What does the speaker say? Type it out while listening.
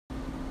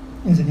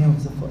In the name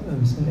of the Father,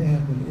 بسم الله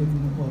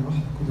والابن والروح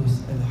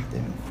القدس الواحد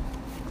آمين.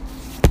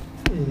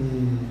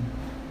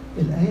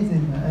 الآية زي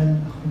ما قال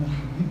أخونا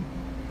الحبيب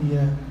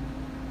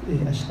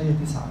هي أشعياء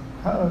 9.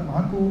 هقرأ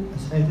معاكم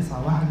أشعياء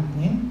 9 1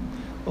 و2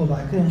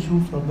 وبعد كده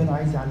نشوف ربنا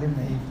عايز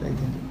يعلمنا إيه في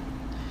الآيتين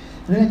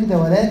دول. لنا كده: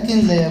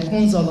 ولكن لا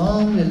يكون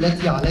ظلام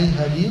للتي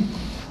عليها ضيق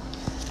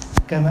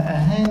كما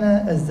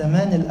أهان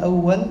الزمان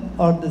الأول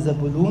أرض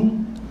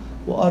زبولون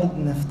وأرض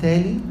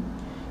نفتالي،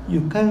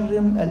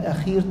 يكرم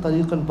الأخير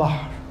طريق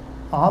البحر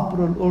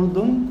عبر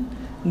الأردن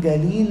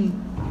جليل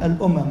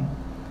الأمم.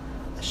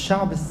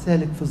 الشعب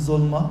السالك في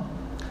الظلمة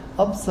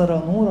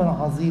أبصر نورا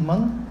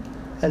عظيما،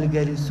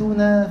 الجالسون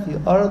في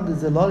أرض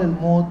ظلال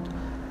الموت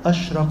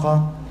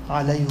أشرق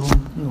عليهم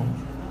نور.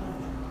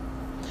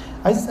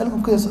 عايز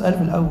أسألكم كده سؤال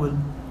في الأول،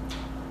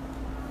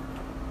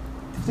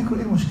 تفتكروا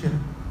إيه المشكلة؟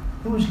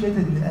 إيه مشكلة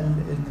إن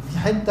في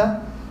حتة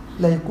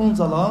لا يكون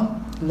ظلام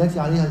التي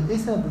عليها إيه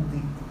سبب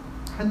الضيق؟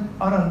 حد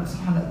قرأ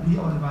الإصحاح اللي قبليه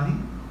أو اللي بعديه؟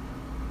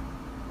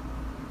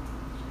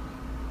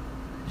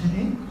 عشان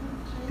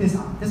ايه؟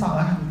 9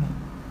 1 و2.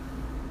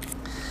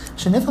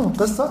 عشان نفهم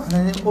القصة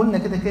احنا قلنا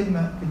كده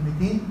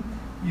كلمتين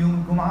يوم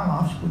الجمعة، ما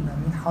اعرفش كنا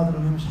مين حاضر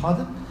ومين مش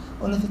حاضر.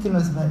 قلنا في كلمة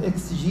اسمها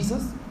اكس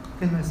جيسوس،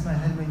 كلمة اسمها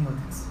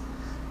هيرمينيوتكس.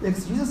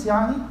 الاكس جيسوس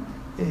يعني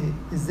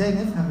ازاي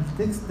نفهم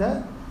التكست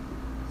ده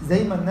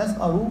زي ما الناس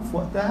قروه في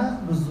وقتها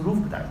بالظروف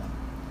بتاعتها.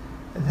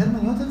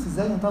 الهيرمينيوتكس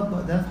ازاي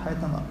نطبق ده في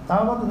حياتنا النهارده.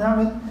 تعالوا برضه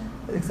نعمل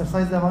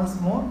الاكسرسايز ده وانس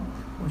مور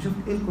ونشوف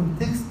ايه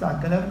الكونتكست بتاع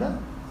الكلام ده،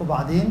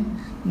 وبعدين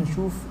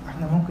نشوف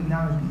احنا ممكن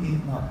نعمل بيه ايه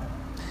النهارده.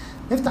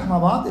 نفتح مع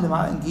بعض اللي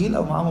معاه انجيل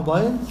او معاه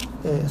موبايل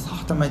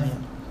اصحاح 8.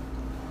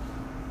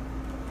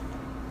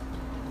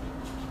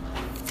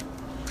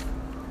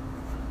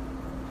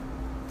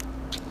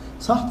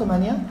 اصحاح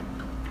 8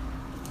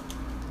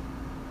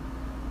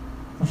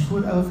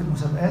 مشهور قوي في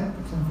المسابقات،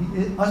 عشان في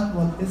ايه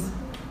اطول اسم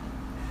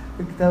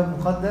في الكتاب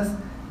المقدس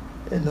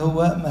اللي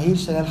هو مهير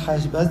شلال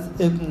حاشباز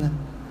ابن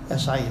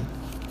اشعياء.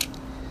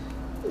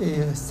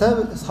 السبب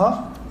الاصحاح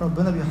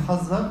ربنا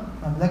بيحذر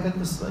مملكة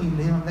إسرائيل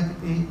اللي هي مملكة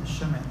إيه؟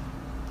 الشمال.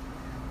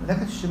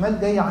 مملكة الشمال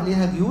جاية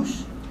عليها جيوش،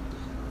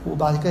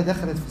 وبعد كده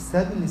دخلت في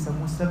السبي اللي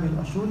يسموه السبي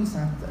الأشوري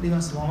سنة تقريبا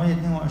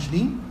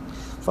 722.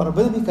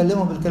 فربنا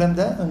بيكلمهم بالكلام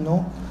ده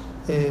إنه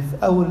في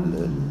أول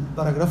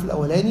الباراجراف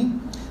الأولاني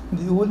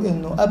بيقول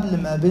إنه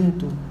قبل ما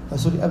قبل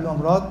ما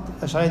مرات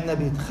أشعياء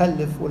النبي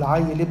يتخلف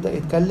والعيل يبدأ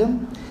يتكلم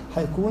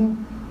هيكون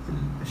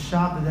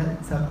الشعب ده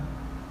اتسبى.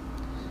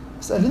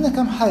 بس قال لنا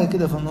كام حاجة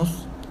كده في النص.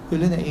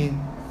 يقول لنا إيه؟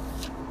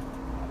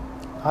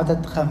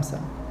 عدد 5: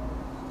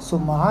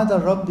 ثم عاد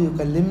الرب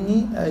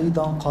يكلمني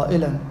أيضا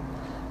قائلا: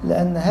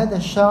 لأن هذا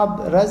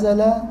الشعب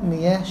رزل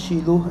مياه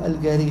شيلوه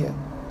الجارية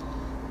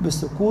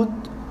بسكوت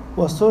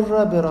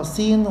وسر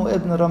برصين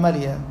وابن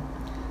رماليا،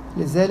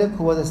 لذلك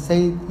هو ذا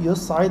السيد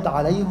يصعد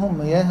عليهم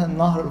مياه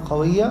النهر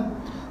القوية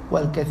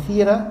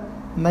والكثيرة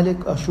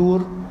ملك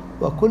أشور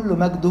وكل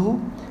مجده،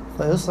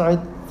 فيصعد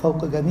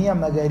فوق جميع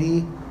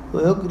مجاريه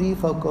ويجري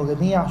فوق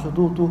جميع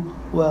شطوطه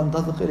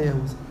وينطلق إلى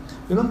يهوذا.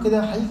 يقول لهم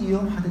كده هيجي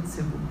يوم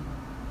هتتسبوا.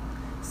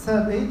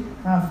 السبب ايه؟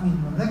 عارفين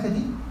المملكه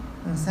دي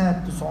من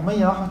سنه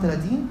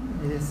 931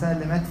 اللي هي السنه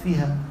اللي مات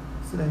فيها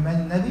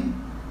سليمان النبي،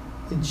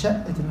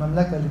 انشقت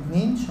المملكه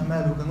الاثنين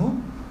شمال وجنوب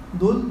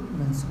دول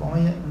من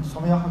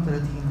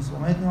 931 ل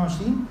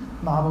 722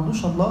 ما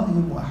عبدوش الله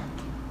يوم واحد.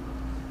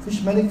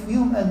 مفيش ملك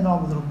فيهم قال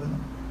نعبد ربنا.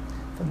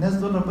 فالناس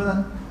دول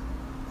ربنا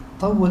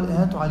طول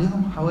اياته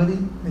عليهم حوالي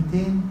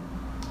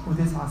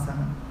 209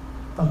 سنه.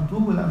 طب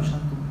توب ولا مش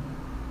هنتوب؟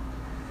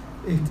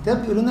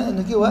 الكتاب بيقول لنا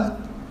ان جه وقت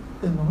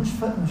انه مش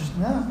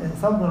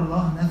صبر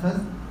الله نفذ،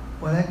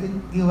 ولكن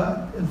جه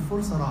وقت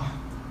الفرصه راحت.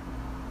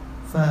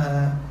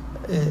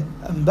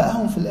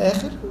 فانبأهم في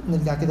الاخر،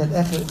 نرجع كده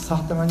الاخر اصحاح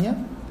 8،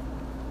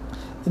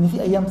 ان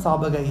في ايام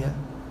صعبه جايه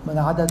من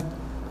عدد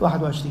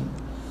 21: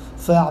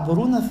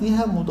 فيعبرون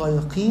فيها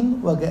مضايقين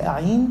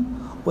وجائعين،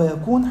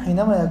 ويكون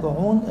حينما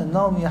يجوعون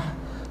انهم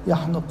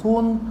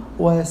يحنقون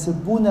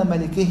ويسبون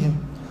ملكهم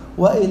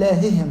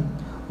وإلههم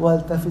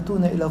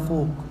ويلتفتون إلى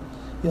فوق،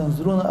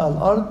 ينظرون إلى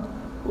الأرض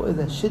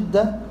وإذا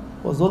الشدة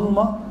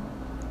وظلمة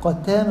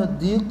قد تام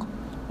الضيق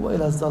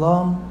وإلى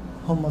الظلام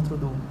هم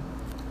مطردون.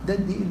 ده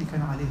الضيق اللي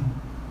كان عليهم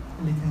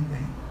اللي كان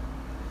جاي.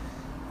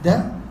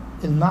 ده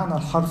المعنى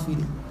الحرفي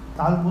ليه.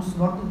 تعالوا نبص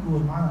برضه جوه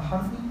المعنى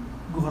الحرفي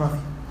جغرافيا.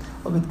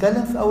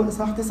 وبيتكلم في أول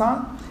إصحاح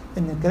 9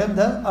 إن الكلام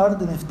ده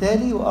أرض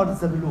نفتالي وأرض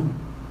زبولون.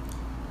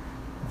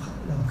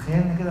 لو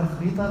تخيلنا كده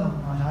الخريطة، لو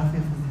مش عارف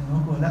ايه في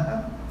ذهنكم ولا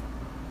لأ،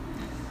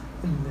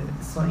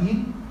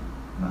 إسرائيل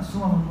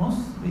مقسومة من النص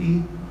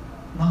بإيه؟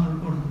 نهر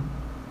الأردن.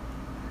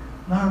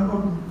 نهر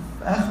الأردن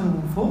في آخره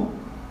من فوق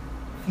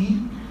في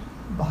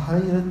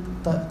بحيرة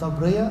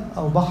طبرية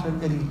أو بحر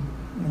الجليل،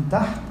 من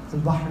تحت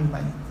البحر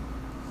الميت.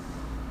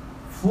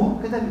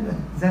 فوق كده بيبقى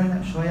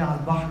زنق شوية على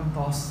البحر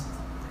المتوسط.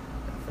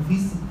 ففي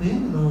السبطين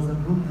اللي هو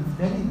زبولون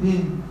ونفتالي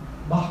بين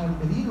بحر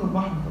الجليل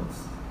والبحر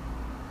المتوسط.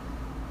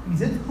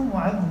 ميزتهم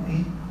وعيبهم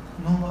إيه؟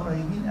 إنهم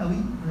قريبين قوي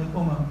من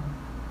الأمم.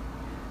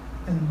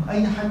 إنه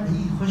أي حد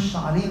يجي يخش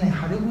علينا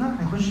يحاربنا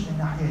هيخش من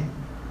الناحية دي.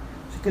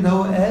 عشان كده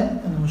هو قال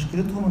إن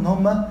مشكلتهم إن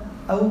هم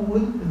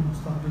أول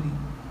المستقبلين.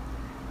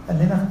 قال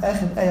لنا في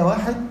آخر آية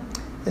 1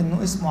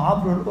 إنه اسمه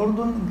عبر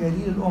الأردن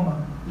جليل الأمم.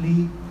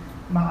 ليه؟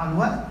 مع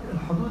الوقت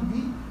الحدود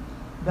دي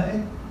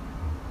بقت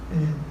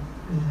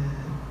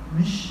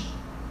مش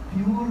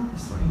بيور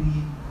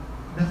إسرائيليين،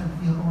 دخل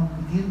فيها أمم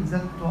كتير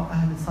بالذات بتوع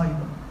أهل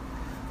صيدا.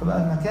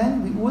 فبقى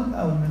المكان بيقول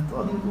أو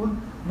المنطقة دي بتقول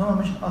إن هم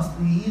مش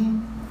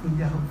أصليين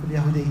في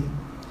اليهودية.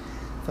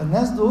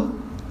 فالناس دول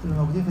اللي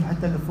موجودين في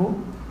الحتة اللي فوق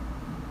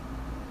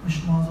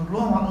مش منظور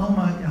لهم على هم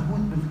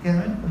يهود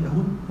بالكامل أو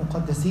يهود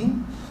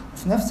مقدسين،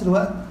 وفي نفس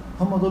الوقت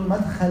هم دول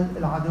مدخل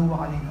العدو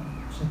علينا.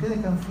 عشان كده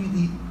كان في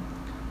ضيق.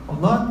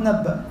 والله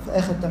تنبأ في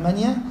آخر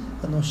 8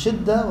 أنه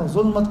الشدة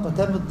وظلمة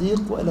قتام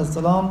الضيق وإلى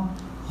الظلام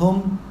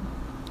هم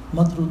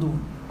مطرودون.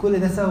 كل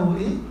ده سببه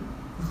إيه؟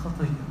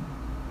 الخطية.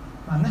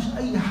 ما عندناش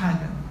أي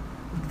حاجة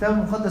الكتاب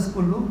المقدس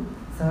كله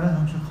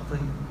سببها مش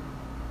الخطية.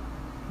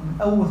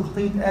 من أول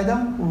خطية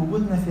آدم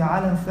ووجودنا في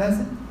عالم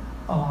فاسد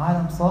أو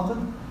عالم ساقط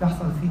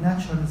بيحصل فيه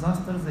ناتشرال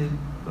ديزاستر زي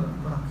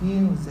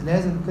البراكين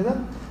والزلازل وكده،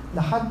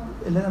 لحد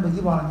اللي أنا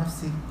بجيبه على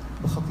نفسي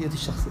بخطيئتي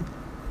الشخصية.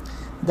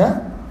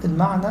 ده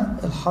المعنى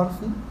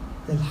الحرفي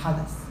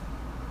للحدث.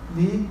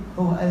 ليه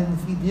هو قال إن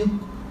في ضيق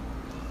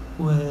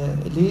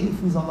وليه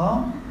في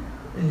ظلام؟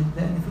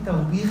 لأن في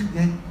توبيخ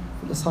جاي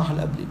في الإصحاح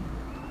اللي قبليه.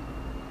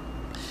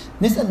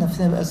 نسأل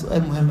نفسنا بقى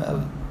سؤال مهم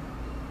قوي.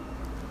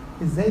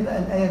 إزاي بقى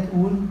الآية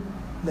تقول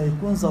لا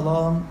يكون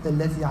ظلام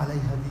التي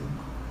عليها ضيق؟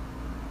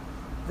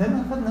 زي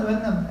ما خدنا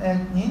بالنا من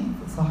آية 2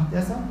 في إصحاح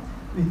 9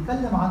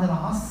 بيتكلم عن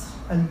العصر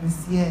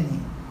المسياني.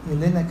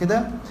 يقول لنا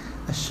كده: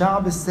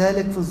 الشعب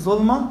السالك في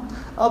الظلمة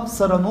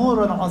أبصر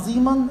نورا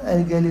عظيما،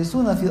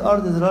 الجالسون في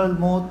أرض ظلال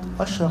الموت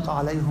أشرق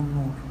عليهم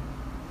نور.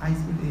 عايز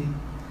يقول إيه؟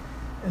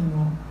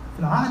 إنه في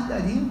العهد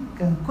القديم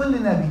كان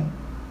كل نبي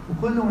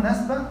وكل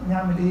مناسبة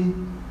نعمل إيه؟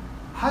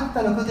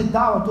 حتى لو كانت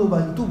الدعوة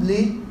توبة، نتوب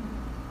ليه؟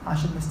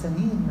 عشان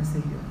مستنيين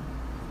المسيح،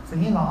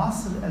 مستنيين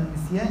العصر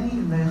المسياني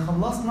اللي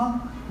هيخلصنا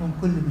من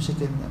كل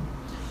مشاكلنا.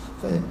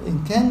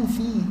 فإن كان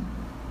في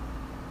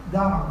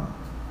دعوة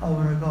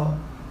أو رجاء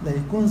لا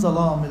يكون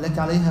ظلام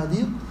التي عليها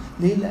ضيق.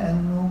 ليه؟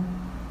 لأنه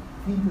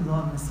في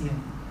انتظار مسياني.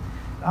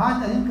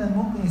 العهد القديم كان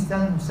ممكن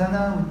يستنوا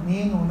سنة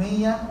واثنين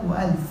و100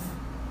 و1000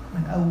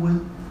 من أول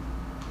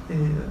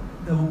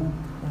داوود،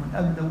 ومن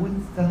قبل داوود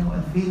استنوا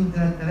 2000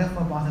 و3000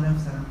 و4000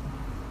 سنة.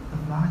 ده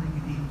في العهد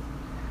الجديد.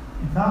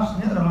 ما ينفعش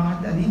نقرا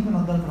العهد القديم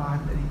بنظارة العهد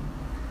القديم،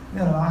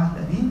 نقرا العهد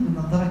القديم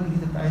بالنظارة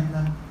الجديدة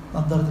بتاعتنا،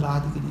 نظارة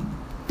العهد الجديد.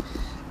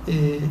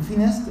 في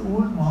ناس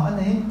تقول ما هو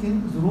أنا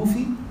يمكن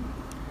ظروفي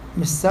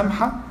مش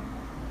سامحة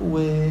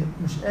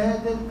ومش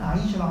قادر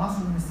أعيش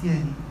العصر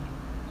المسياني.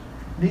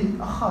 ليه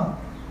اتأخرت؟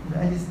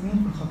 بقالي سنين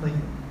في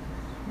الخطية،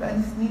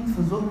 بقالي سنين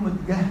في ظلمة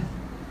جهل،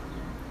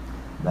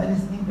 بقالي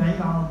سنين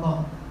بعيد عن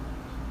الله.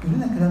 يقول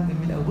لنا كلام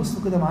جميل أوي.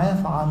 بصوا كده معايا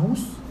في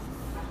عاموس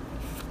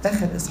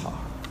آخر إصحاح.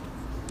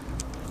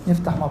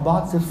 نفتح مع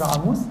بعض سفر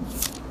عاموس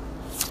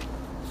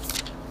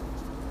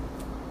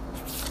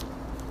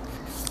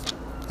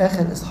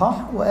آخر إصحاح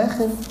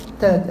وآخر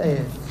 3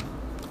 آيات.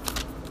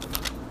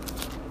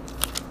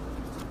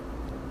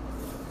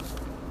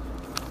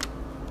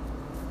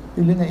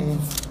 يقول لنا إيه؟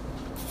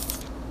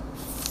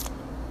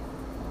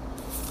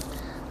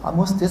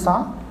 عاموس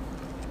 9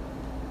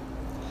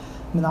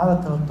 من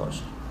عدد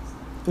 13.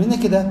 يقول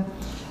لنا كده: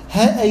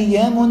 ها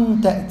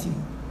أيام تأتي.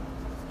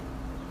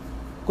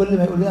 كل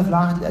ما يقول لنا في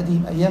العهد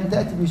القديم أيام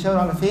تأتي بيشاور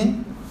على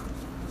فين؟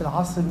 في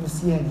العصر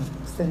المسياني،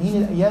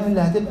 مستنيين الأيام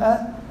اللي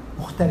هتبقى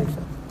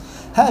مختلفة.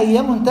 ها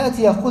أيام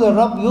تأتي يقول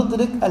الرب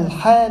يدرك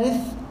الحارث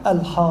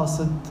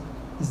الحاصد.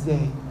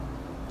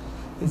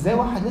 إزاي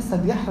واحد لسه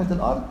بيحرث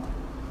الأرض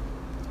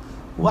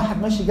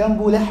وواحد ماشي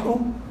جنبه لحقه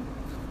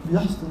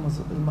بيحصد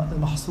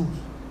المحصول؟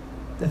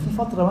 ده في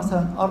فترة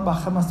مثلا 4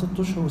 5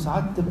 6 أشهر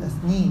وساعات تبقى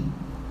سنين.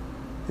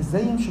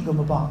 إزاي يمشوا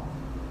جنب بعض؟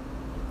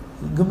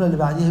 الجملة اللي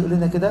بعديها يقول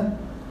لنا كده: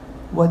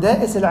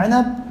 ودائس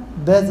العنب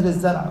باذل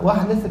الزرع.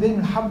 واحد لسه بيرمي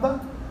الحبة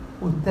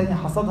والتاني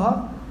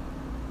حصدها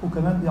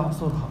وكمان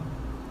بيعصرها.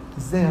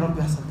 إزاي يا رب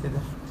يحصل كده؟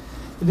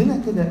 يقول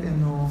لنا كده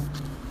إنه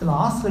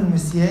العصر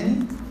المسياني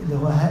اللي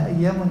هو ها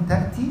أيام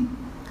تأتي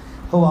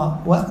هو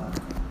وقت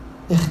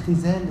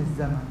اختزال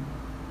الزمن.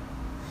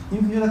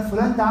 يمكن يقول لك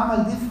فلان ده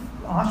عمل دي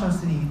في 10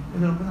 سنين،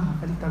 يقول ربنا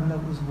هخليك تعملها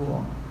بأسبوع،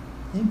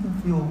 يمكن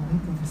في يوم،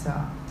 يمكن في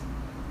ساعة.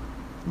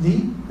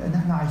 ليه؟ لأن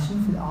احنا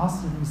عايشين في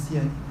العصر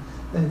المسياني.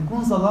 لأن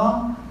يكون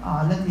ظلام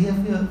التي هي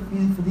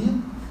في ضيق.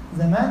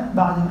 زمان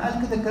بعد ما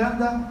قال كده الكلام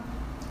ده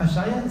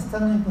أشعياء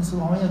استنى يمكن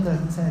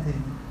 730 سنة تاني.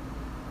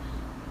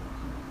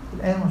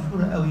 الآية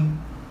المشهورة قوي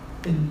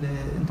اللي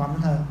انتوا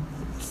عاملينها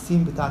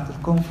السين بتاعت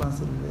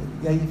الكونفرنس اللي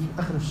جاي في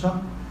آخر الشهر،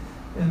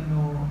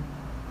 إنه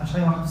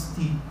أشعياء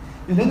 61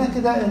 يقول لنا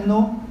كده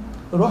إنه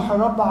روح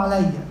الرب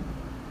عليا.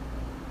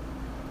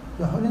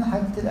 يقول لنا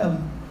حاجات كتير قوي،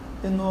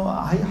 إنه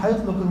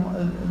هيطلق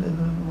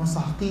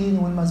المنسحقين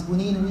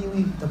والمسجونين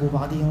وي. طب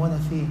وبعدين وأنا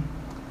فين؟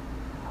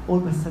 أقول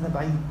بس أنا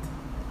بعيد،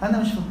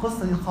 أنا مش في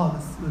القصة دي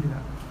خالص. يقول لي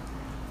لا.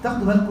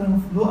 تاخدوا بالكم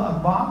في لوقا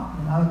 4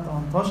 من عدد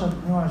 18 ل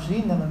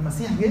 22 لما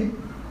المسيح جه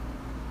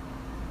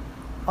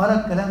قرأ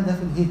الكلام ده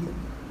في الهيكل.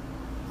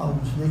 او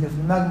مش فاكر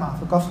في المجمع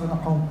في كفر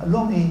نحوم، قال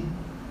لهم ايه؟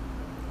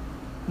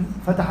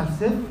 فتح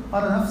السفر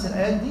قرا نفس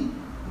الايات دي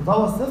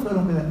وطوى السفر قال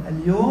لهم كده: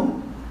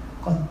 اليوم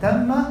قد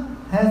تم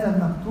هذا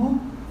المكتوب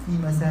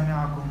في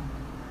مسامعكم.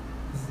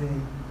 ازاي؟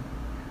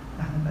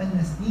 احنا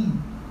بقالنا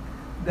سنين،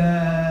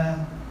 ده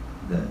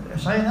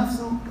اشعياء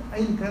نفسه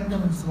قايل الكلام ده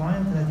من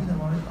 730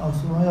 او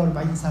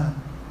 740 سنه.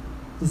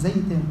 ازاي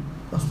يتم؟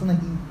 اصل انا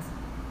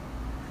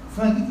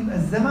جيت يبقى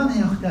الزمن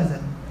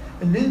هيختزل،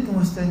 اللي انتم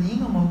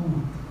مستنيينه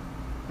موجود،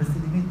 بس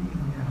اللي مد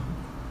ايده ياخد.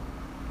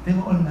 زي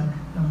ما قلنا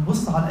لما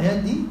نبص على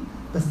الايات دي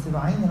بس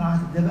بعين العهد،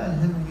 ده بقى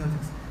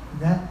الهرمنيوتكس،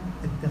 ده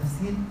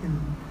التفسير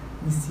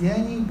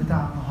المسياني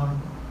بتاع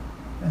النهارده.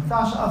 ما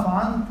ينفعش اقف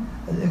عند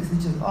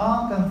الاكسجيز.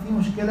 كان في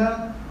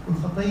مشكله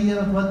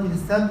والخطيه تودي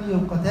للسبي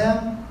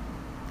والقتام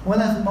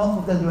وانا في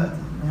الموقف ده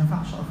دلوقتي، ما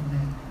ينفعش اقف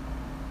هناك.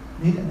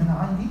 ليه؟ لان انا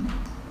عندي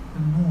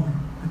النور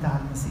بتاع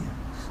المسيح.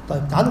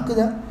 طيب تعالوا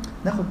كده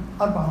ناخد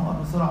 4 نقط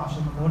بسرعه عشان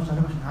ما ندورش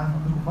عليهم، عشان عارف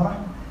عندكم فرح.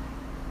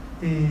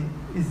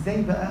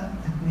 ازاي بقى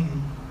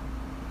تتنقل؟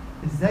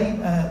 ازاي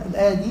يبقى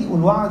الايه دي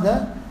والوعد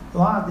ده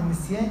وعد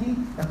مسياني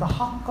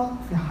يتحقق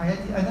في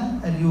حياتي انا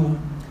اليوم؟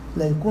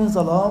 لا يكون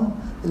ظلام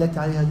التي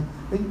عليها دي.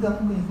 ده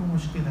ممكن يكون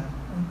مشكله،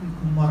 ممكن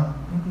يكون مرض،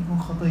 ممكن يكون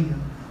خطيه،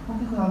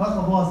 ممكن يكون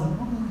علاقه باظت،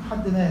 ممكن يكون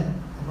حد مات.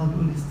 الله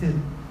بيقول استل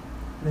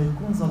لا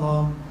يكون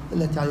ظلام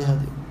التي عليها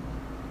دي.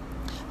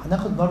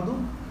 هناخد برضو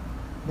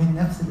من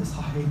نفس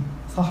الاصحاحين،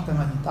 اصحاح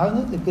 8.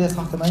 تعالوا نكتب كده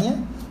اصحاح 8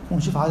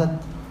 ونشوف عدد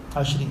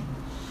 20.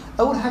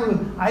 اول حاجه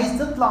عايز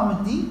تطلع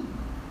من دي،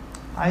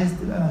 عايز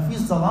تبقى ما فيش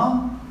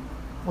ظلام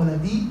ولا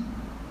دي،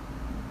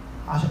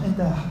 عشان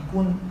انت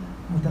هتكون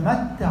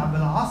متمتع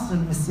بالعصر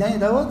المسياني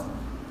دوت.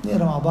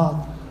 نقرا مع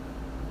بعض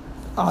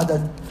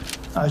عدد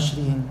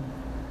 20.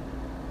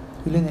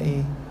 يقول لنا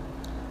ايه؟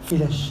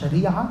 الى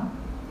الشريعه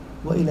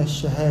والى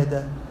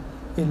الشهاده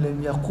ان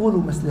لم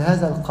يقولوا مثل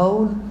هذا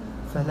القول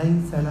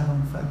فليس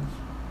لهم فجر.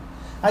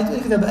 عايز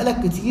تقول كده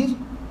بقالك كتير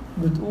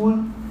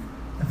بتقول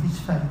مفيش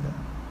فايده،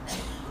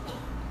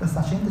 بس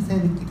عشان انت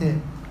سايب الكتاب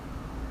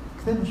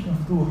مش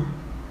مفتوح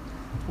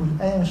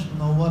والايه مش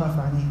منوره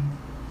في عينيك.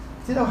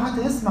 كتير لو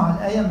حتى يسمع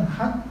الايه من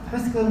حد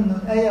تحس كده ان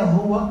الايه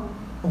هو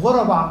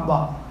غرب عن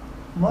بعض.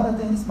 مره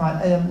تانية يسمع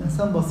الايه من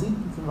انسان بسيط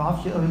ما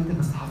بيعرفش يقرا ويكتب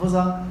بس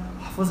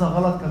حافظها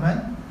غلط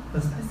كمان،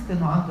 بس تحس كده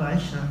انه عنده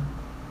عشره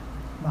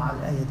مع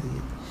الايه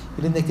ديت.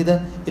 يقول لنا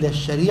كده الى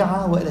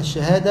الشريعه والى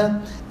الشهاده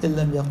ان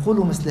لم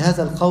يقولوا مثل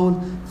هذا القول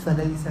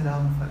فليس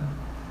لهم فجر.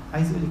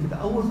 عايز يقول لي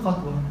كده اول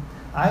خطوه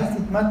عايز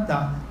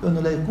تتمتع بانه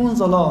لا يكون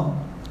ظلام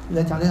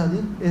التي عليها دي،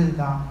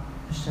 ارجع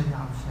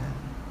للشريعه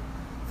والشهاده.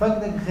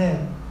 فجرك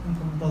غاب،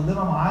 انت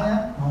مضلمه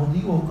معايا، ما هو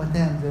ضيق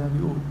وقتام زي ما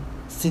بيقول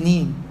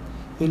سنين.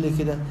 يقول لي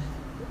كده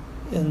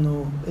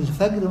انه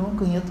الفجر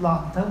ممكن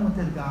يطلع ثم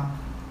ترجع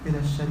الى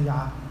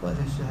الشريعه والى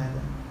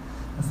الشهاده.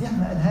 المسيح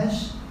ما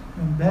قالهاش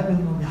من باب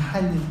انه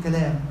بيحلل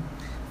الكلام.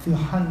 في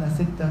يوحنا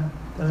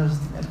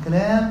 6:63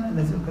 الكلام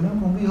الذي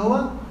اكلمكم به هو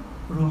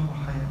روح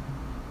وحياه.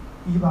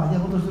 يجي بعديها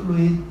بطرس يقول له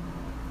ايه؟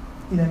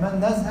 الى من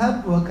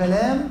نذهب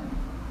وكلام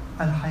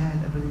الحياه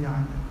الابديه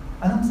عندك.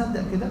 انا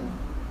مصدق كده،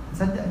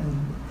 مصدق ان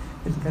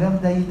الكلام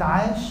ده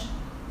يتعاش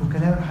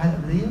وكلام الحياه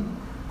الابديه.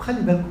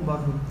 وخلي بالكم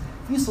برضه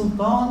في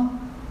سلطان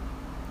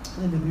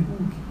اللي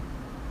بيقول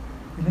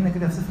لنا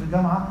كده في سفر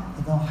الجامعه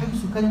انه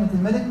حيث كلمه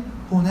الملك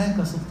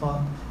هناك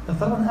سلطان.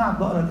 طالما انا قاعد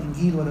بقرا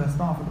الانجيل ولا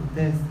بسمعه في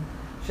القداس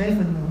شايف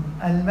انه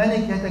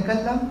الملك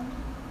يتكلم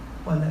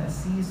ولا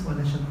قسيس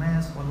ولا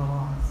شماس ولا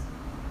واعظ.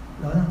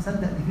 لو انا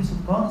مصدق ان في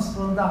سلطان،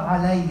 السلطان ده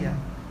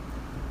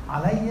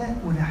عليا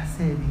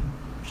ولحسابي،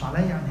 مش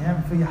عليا يعني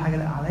هيعمل فيا حاجه،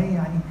 لا عليا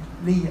يعني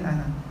ليا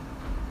انا.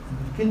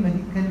 الكلمه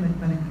دي كلمه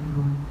ملك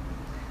الملوك.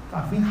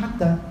 عارفين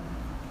حتى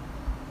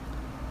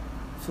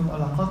في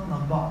علاقاتنا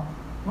ببعض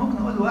ممكن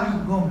اقول لواحد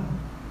جمله ما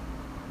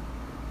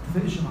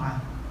تفرقش معاه.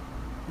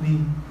 ليه؟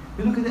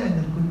 يقولوا كده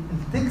ان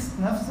التكست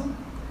نفسه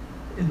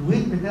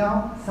الويت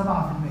بتاعه 7%،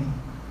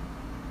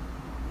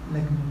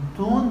 لكن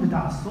التون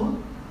بتاع الصوت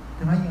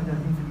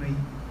 38%.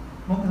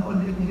 ممكن اقول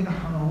لابني كده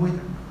هموتك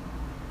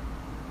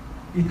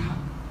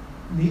يضحك.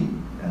 ليه؟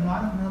 لانه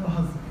عارف ان انا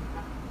بهزر.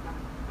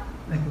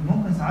 لكن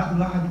ممكن ساعات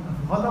الواحد يبقى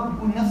في غضب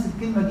يقول نفس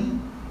الكلمه دي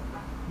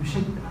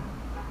بشده،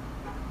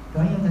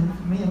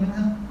 38%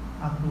 منها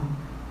على التون،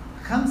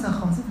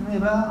 55%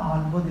 بقى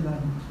على البودي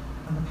لانجوج.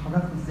 انا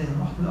اتحركت ازاي؟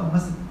 رحت بقى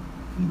ماسك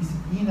في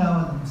سكينه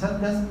ولا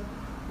مسدس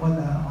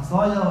ولا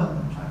عصايه ولا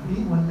مش عارف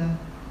ايه، ولا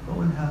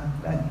بقولها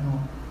بأنهي نوع.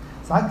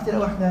 ساعات كتير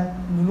قوي احنا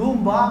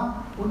نلوم بعض،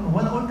 هو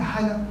انا قلت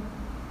حاجه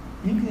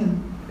يمكن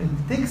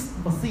التكست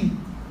بسيط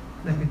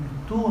لكن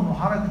التون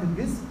وحركه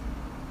الجسم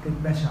كانت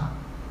بشعه.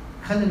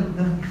 خلي اللي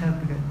قدامك يخاف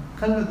بجد،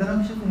 خلي اللي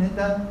قدامك يشوف ان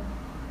انت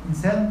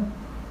انسان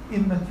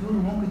اماتيور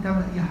وممكن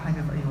تعمل اي حاجه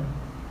في اي وقت.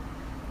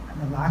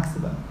 احنا بالعكس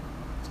بقى،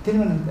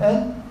 الكلمه اللي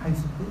بتتقال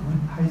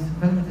حيث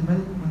كلمه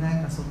الملك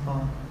هناك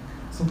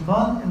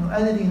سلطان انه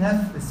قادر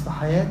ينفذ في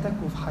حياتك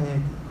وفي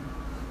حياتي.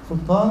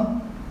 سلطان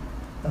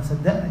لو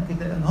صدقنا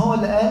كده ان هو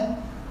اللي قال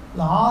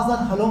لعازر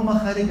هلم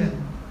خارجا.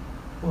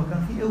 هو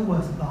كان في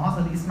قوه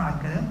لعازر يسمع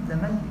الكلام ده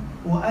ميت،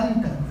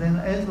 وانت زي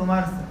ما قالت له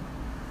مرسى،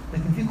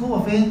 لكن في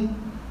قوه فين؟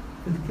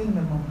 في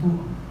الكلمة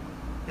المنطوقة.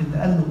 اللي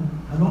قال له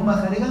هلم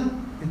خارجا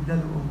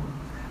اداله قوة.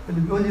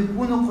 اللي بيقول لي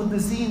كونوا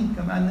قديسين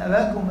كما أن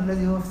أباكم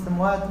الذي هو في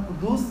السماوات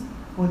قدوس،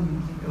 هو اللي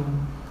بيديك قوة.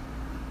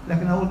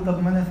 لكن أقول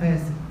طب ما أنا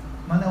فاسد،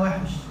 ما أنا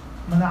وحش،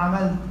 ما أنا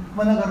عملت،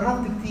 ما أنا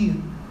جربت كتير.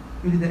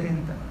 يقول لي ده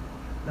أنت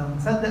لو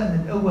مصدق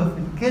ان القوه في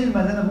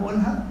الكلمه اللي انا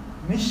بقولها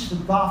مش في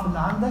الضعف اللي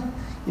عندك،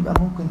 يبقى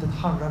ممكن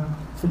تتحرك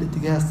في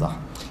الاتجاه الصح.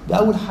 يبقى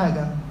اول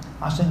حاجه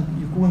عشان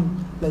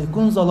لا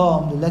يكون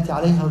ظلام للتي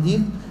عليها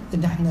ضيق،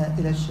 ان احنا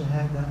الى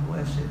الشهاده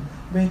والى الشهاده.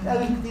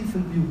 بنتقابل كتير في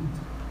البيوت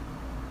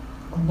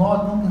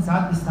ونقعد ممكن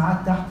ساعات بالساعات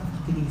تحت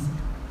في الكنيسه،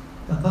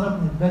 يا ترى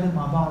بنتبادل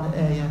مع بعض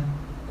ايه،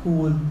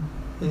 قول،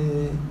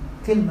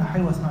 كلمه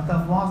حلوه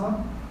سمعتها في وعظه،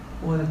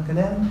 ولا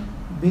الكلام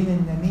بين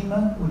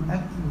النميمه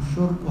والاكل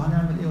والشرب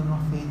وهنعمل ايه ونروح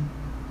فين؟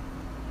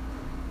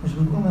 مش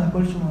بنقول ما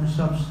ناكلش وما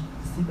نشربش،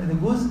 بس يبقى ده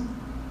جزء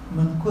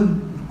من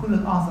الكل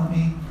الأعظم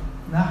إيه؟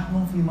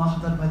 نحن في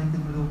محضر ملك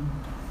الملوك.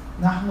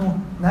 نحن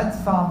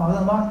ندفع بعضنا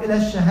البعض إلى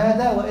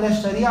الشهادة وإلى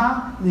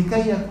الشريعة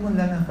لكي يكون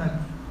لنا فجر،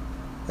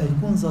 لا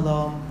يكون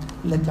ظلام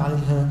التي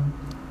عليها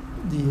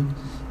ضيق.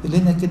 يقول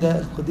لنا كده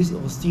القديس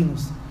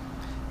أغسطينوس،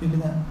 يقول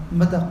لنا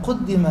متى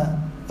قدم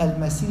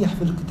المسيح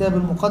في الكتاب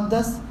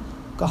المقدس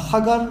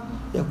كحجر،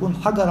 يكون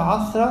حجر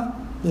عثرة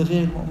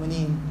لغير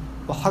المؤمنين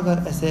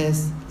وحجر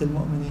أساس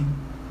للمؤمنين.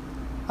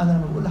 أنا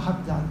لما بقول لحد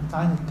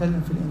تعالى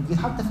نتكلم في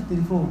الإنجيل حتى في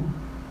التليفون،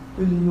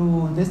 يقول لي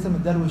يو أنت لسه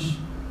متدروش،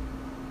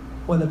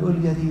 ولا بيقول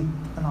لي يا ريت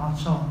أنا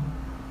عطشان.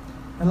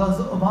 يلا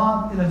نزق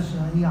بعض إلى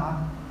الشريعة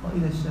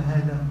وإلى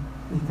الشهادة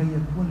لكي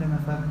يكون لنا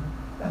فجر،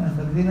 لأن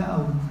فجرنا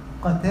أو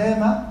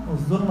قتامة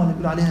والظلمة اللي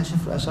بيقول عليها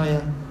شفر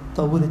أشعيا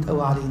طولت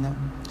قوي علينا.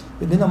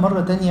 يقول لنا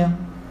مرة تانية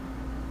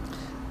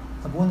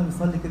أبونا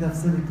بيصلي كده في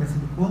سر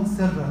الكاسيليكون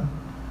سرا،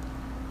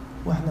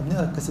 واحنا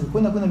بنقرا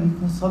الكاسيليكون كنا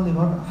بنصلي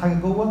بره حاجه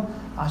جوه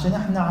عشان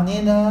احنا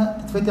عينينا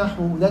تتفتح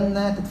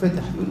وودنا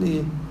تتفتح. يقول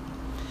ايه؟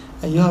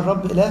 ايها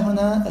الرب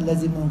الهنا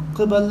الذي من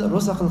قبل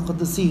رسخ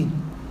القديسين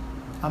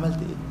عملت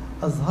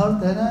ايه؟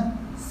 اظهرت لنا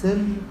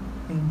سر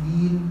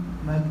انجيل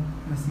مجد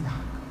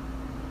مسيحك.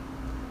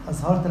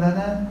 اظهرت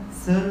لنا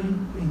سر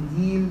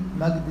انجيل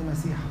مجد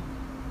مسيحك.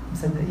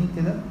 مصدقين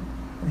كده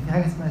ان في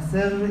حاجه اسمها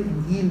سر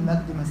انجيل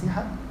مجد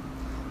مسيحك؟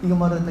 يجي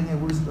مره ثانيه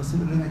بولس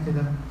الرسول يقول لنا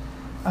كده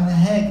انا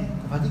هاجي.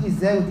 طب هتيجي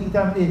ازاي وتيجي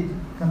تعمل ايه؟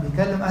 كان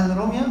بيكلم اهل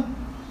روميا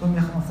 15-29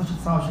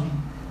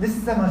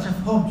 لسه ما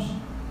شافهمش،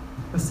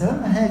 بس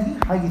لما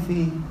هاجي في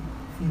ايه؟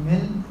 في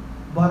ملء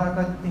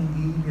بركه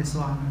انجيل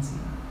يسوع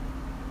المسيح.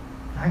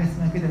 في حاجه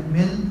اسمها كده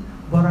ملء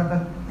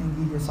بركه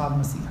انجيل يسوع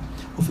المسيح.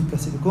 وفي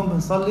الكاسيليكون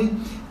بنصلي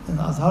ان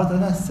اظهرت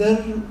لنا سر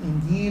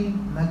انجيل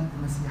مجد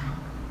مسيحك.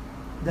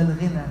 ده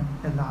الغنى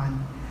اللي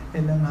عندي،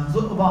 ان لما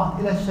نزق بعض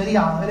الى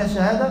الشريعه والى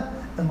الشهاده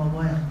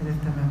الموضوع يختلف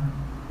تماما،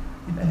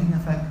 يبقى لينا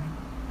فجر.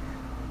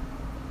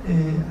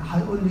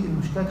 هيقول لي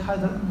المشكله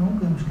تتحل،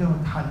 ممكن المشكله ما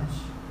تتحلش،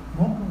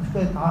 ممكن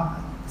المشكله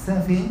تتعقد، بس انا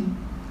فين؟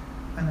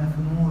 انا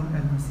في نور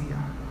المسيح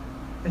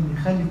اللي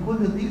يخلي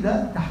كل الضيق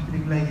ده تحت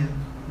رجليا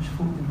مش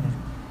فوق دماغي.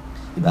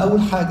 يبقى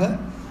اول حاجه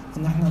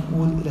ان احنا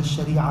نقول الى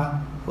الشريعه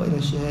والى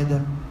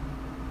الشهاده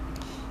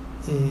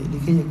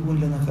لكي يكون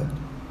لنا فجر.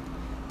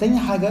 تاني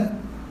حاجه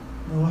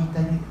نروح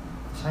تاني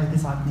اشعياء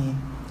 9:2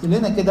 يقول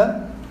لنا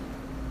كده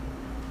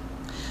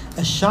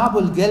الشعب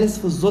الجالس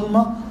في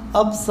الظلمه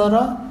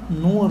ابصر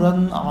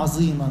نورا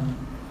عظيما،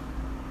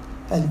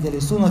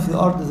 الجالسون في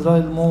ارض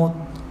ظلال الموت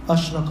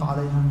اشرق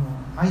عليهم النور.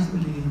 عايز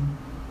يقول ايه؟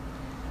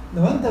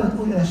 لو انت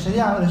بتقول الى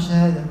الشريعه والى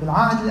الشهاده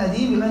بالعهد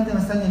القديم يبقى انت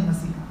مستني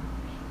المسيح.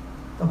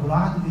 طب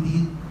والعهد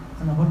الجديد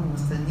انا برضه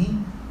مستنيه،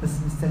 بس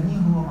مستنيه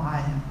هو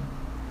معايا،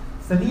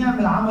 مستنيه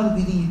يعمل عمل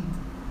جديد.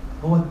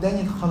 هو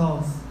اداني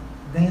الخلاص،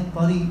 اداني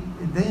الطريق،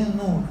 اداني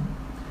النور،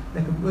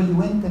 لكن بيقول لي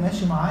وانت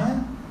ماشي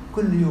معايا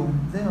كل يوم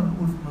زي ما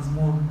بنقول في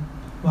مزمور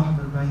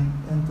 41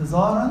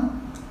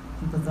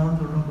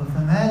 انتظرت الرب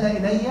فمال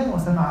الي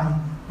وسمعني.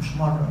 مش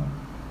مره،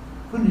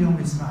 كل يوم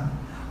يسمعني.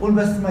 قول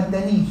بس ما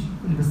ادانيش،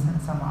 قول بس انا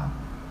سمعك.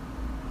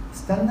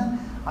 استنى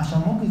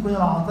عشان ممكن يكون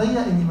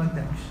العطيه اني ما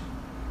ادكش،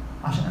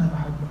 عشان انا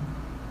بحبك.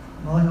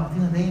 الله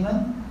يعطينا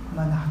دايما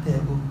ما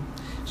نحتاجه.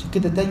 عشان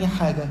كده تاني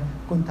حاجه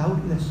كنت هقول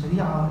الى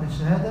الشريعه والى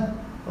الشهاده،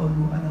 اقول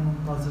له انا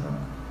منتظرك.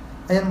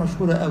 ايه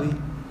المشهوره قوي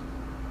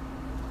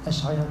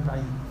اشعياء 40،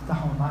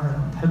 افتحوا معايا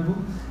لو تحبوا.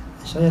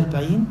 اشعياء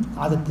 40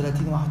 عدد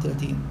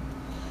 30-31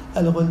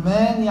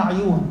 الغلمان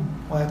يعيون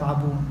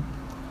ويتعبون،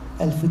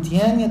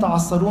 الفتيان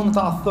يتعثرون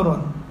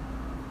تعثرا،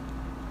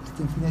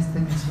 لكن في ناس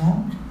تانية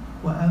اسمهم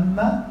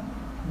واما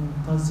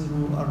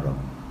منتظروا الرب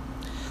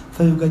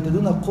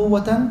فيجددون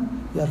قوة،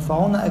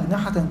 يرفعون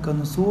أجنحة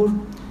كالنسور،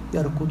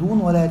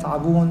 يركضون ولا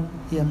يتعبون،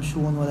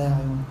 يمشون ولا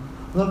يعيون.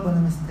 رب أنا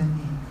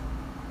مستنيك.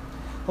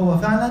 هو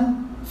فعلا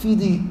في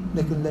ضيق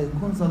لكن لا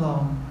يكون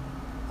ظلام.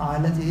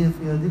 عائلتي هي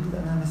في ضيق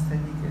لأن أنا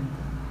مستنيك أنت،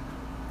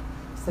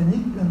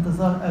 مستنيك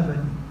انتظار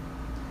أبدي.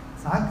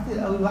 ساعات كتير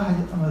قوي الواحد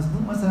يبقى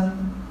مزنوق مثلا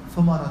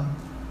في مرض،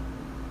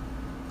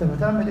 طب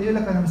هتعمل ايه؟ يقول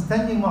لك انا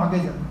مستني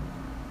المعجزه.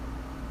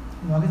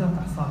 المعجزه ما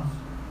تحصلش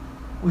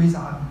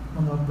ويزعل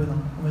من ربنا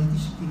وما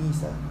يجيش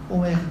الكنيسه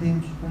وما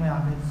يخدمش وما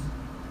يعملش.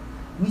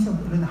 الكنيسه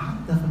بتقول لنا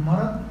حتى في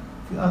المرض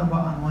في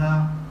 4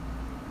 أنواع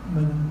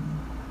من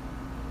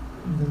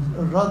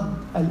الرد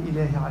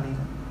الإلهي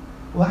علينا.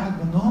 واحد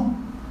منهم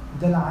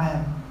ده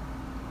العام،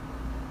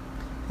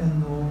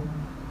 إنه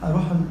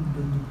أروح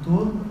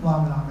للدكتور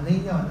وأعمل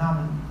عملية ولا أعمل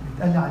اللي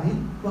اتقال لي عليه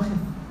وأخف.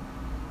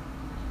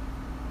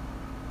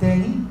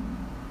 تاني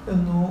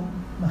إنه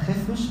ما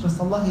أخفش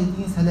بس الله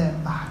يديني سلام،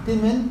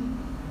 أحتمل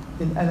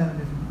الألم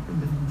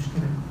اللي في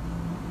المشكلة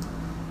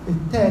دي.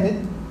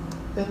 التالت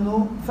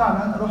إنه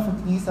فعلا أروح في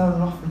كنيسة ولا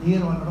أروح في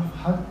دير ولا أروح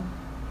في حد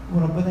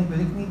وربنا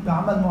يباركني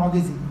بعمل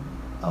معجزي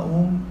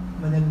أقوم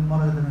من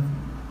المرض اللي أنا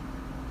فيه.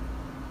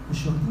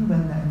 مش واخدين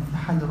بالنا إن في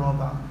حل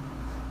رابع،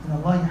 إن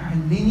الله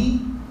يحلني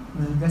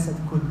من الجسد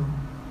كله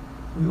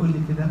ويقول لي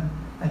كده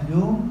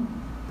اليوم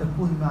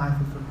تكون معي في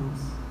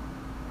الفردوس.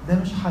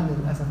 ده مش حل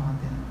للأسف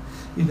عندنا.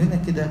 يقول لنا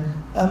كده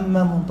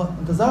أما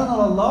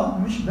انتظرنا لله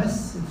مش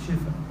بس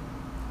الشفاء،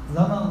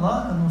 انتظرنا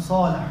الله إنه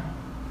صالح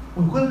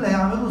والكل اللي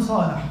هيعمله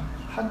صالح،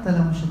 حتى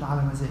لو مش اللي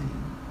على مزاجي،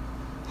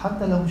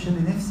 حتى لو مش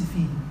اللي نفسي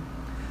فيه.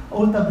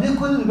 أقول طب ليه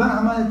كل البان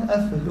عمال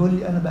تقفل؟ يقول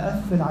لي أنا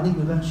بقفل عليك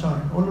ببان شر.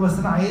 أقول له بس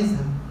أنا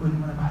عايزها. يقول لي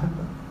ما أنا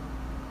بحبك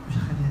مش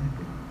هخليها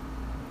كده.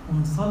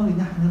 ونصلي إن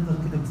احنا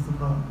نفضل كده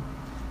باستمرار.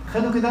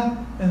 تخيلوا كده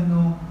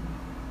إنه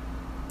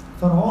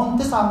فرعون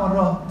 9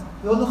 مرات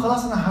يقول له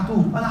خلاص أنا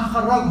هتوب، أنا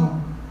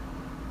هخرجهم.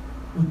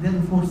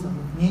 واداله فرصة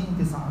 2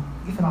 و9،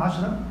 جه في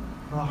العشرة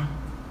راحت.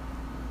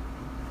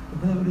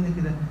 ربنا بيقول لنا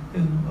كده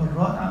إن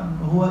الرائع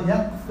إن هو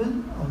يقفل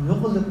أو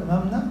يغلق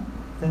أمامنا،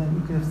 زي ما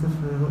بيقول كده في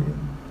سفر الرؤيا،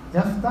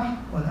 يفتح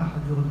ولا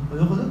أحد يغلق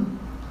ويغلق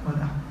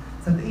ولا أحد.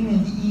 صدقيني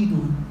دي إيده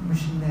مش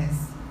الناس.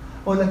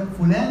 أقول لك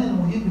فلان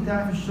المدير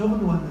بتاعي في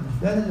الشغل ولا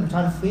فلان اللي مش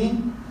عارف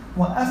فين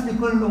موقف لي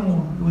كل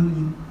الأمور، يقول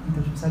لي أنت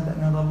مش مصدق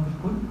إن أنا رب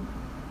الكل؟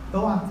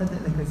 اوعى تصدق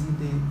الأكاذيب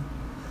دي،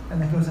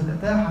 لأنك لو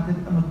صدقتها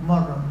هتبقى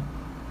متمرد،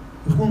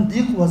 يكون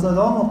ضيق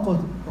وظلام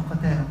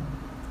وقتال.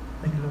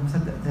 لكن لو ما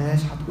صدقتهاش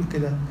هتقول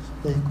كده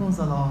لا يكون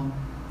ظلام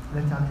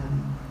التي عليها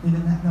دي،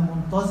 لأن احنا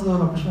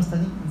منتظر مش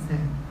مستنيين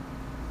إنسان.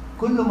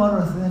 كل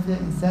مرة استنى فيها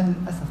إنسان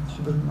للأسف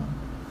تحبطنا،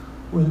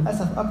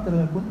 وللأسف أكتر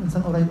لما يكون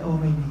إنسان قريب أوي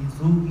مني،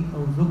 زوجي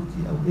أو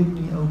زوجتي أو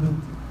ابني أو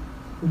بنتي،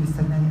 يقول لي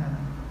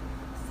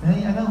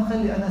استناني أنا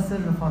وخلي أنا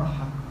سر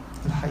فرحك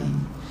في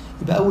الحقيقي.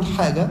 يبقى أول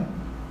حاجة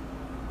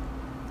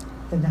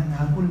إن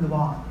احنا هنقول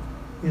لبعض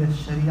إلى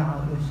الشريعة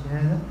وإلى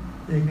الشهادة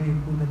لكي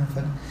يكون لنا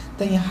فجر.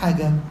 تاني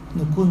حاجة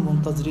نكون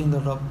منتظرين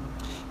للرب.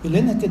 يقول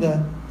لنا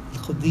كده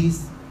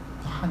القديس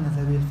يوحنا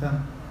ذهبي الفم: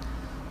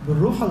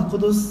 بالروح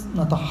القدس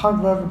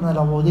نتحرر من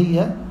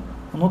العبودية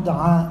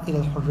وندعى إلى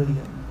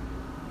الحرية.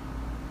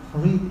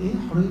 حرية إيه؟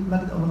 حرية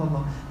مجد أولاد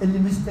الله، اللي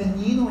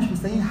مستنيينه مش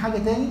مستنيين حاجة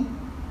تاني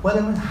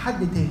ولا من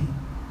حد تاني.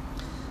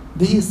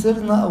 به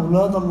صرنا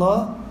أولاد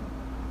الله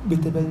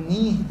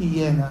بتبنيه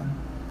إيانا.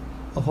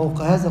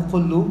 وفوق هذا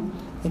كله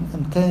إن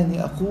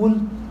أمكنني أقول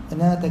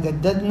أننا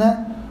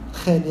تجددنا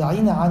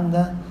خالعين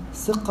عنا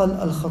ثقل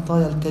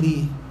الخطايا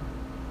الكريه.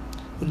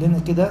 يقول لنا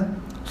كده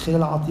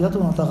خلال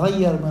عطيته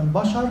نتغير من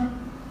بشر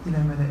إلى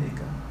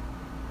ملائكة.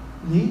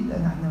 ليه؟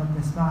 لأن احنا ما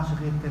بنسمعش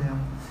غير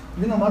كلامه.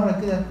 يقول لنا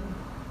مرة كده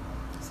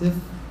سفر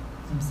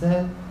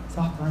أمثال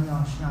صح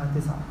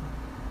 28/9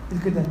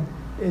 يقول كده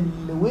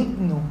اللي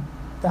ودنه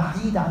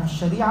تحيد عن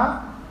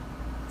الشريعة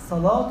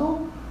صلاته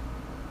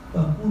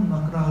تكون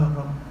مكرهة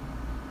للرب.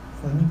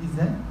 فاهمين دي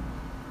ازاي؟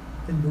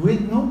 اللي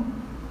ودنه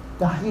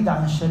تحيد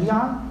عن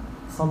الشريعة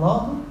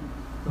صلاته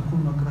تكون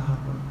مكرهة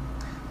للرب.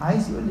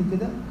 عايز يقول لي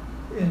كده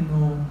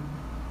انه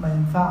ما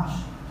ينفعش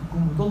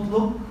تكون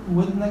بتطلب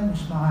ودنك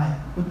مش معايا،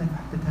 ودنك في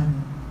حتة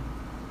تانية.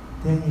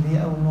 تاني اللي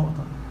هي أول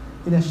نقطة،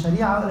 إلى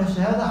الشريعة وإلى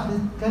الشهادة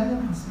هتتكلم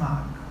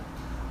هسمعك،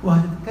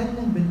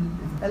 وهتتكلم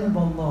بقلب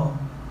الله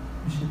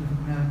مش اللي في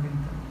دماغك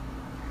أنت.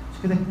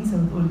 مش كده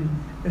الكنيسة بتقول لي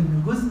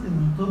إن جزء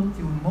من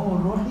توبتي والنمو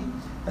الروحي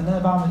إن أنا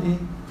بعمل إيه؟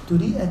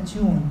 تري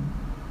أتيون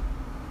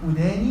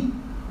وداني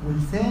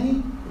ولساني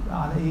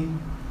يبقى على إيه؟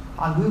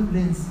 على الويف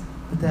لينس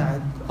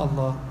بتاعت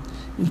الله.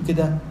 يقول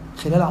كده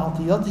خلال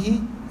عطيته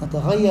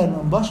نتغير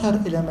من بشر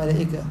إلى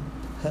ملائكة،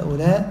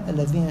 هؤلاء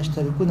الذين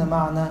يشتركون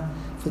معنا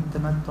في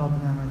التمتع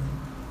بنعمته.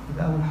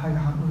 يبقى أول حاجة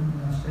هنقول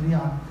من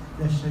الشريعة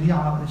إلى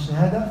الشريعة وإلى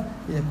الشهادة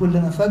يكون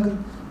لنا فجر.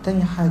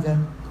 تاني حاجة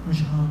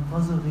مش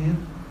هننتظر غير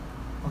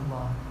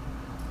الله،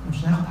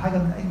 مش هناخد حاجة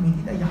من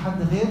إيد أي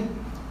حد غير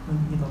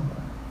من إيد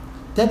الله.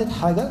 تالت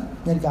حاجة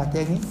نرجع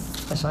تاني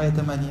أشعياء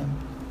 8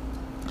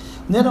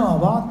 نقرأ مع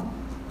بعض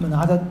من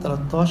عدد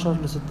 13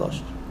 ل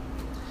 16.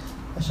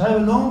 أشعياء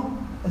يقول لهم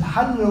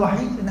الحل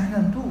الوحيد إن إحنا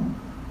نتوب.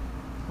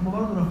 هم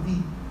برضه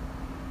رافضين.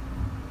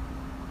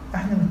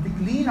 إحنا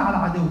متكلين على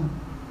عدو،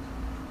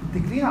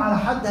 متكلين على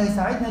حد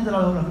هيساعدنا يقدر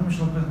على لكن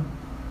مش ربنا.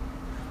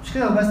 مش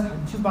كده وبس،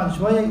 نشوف بعد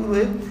شوية يقولوا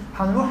إيه؟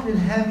 هنروح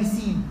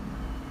للهامسين.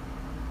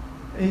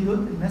 إيه دول؟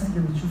 الناس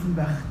اللي بتشوف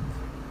البخت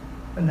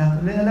اللي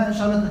هتقول لنا لا إن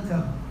شاء الله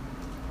تكسبوا.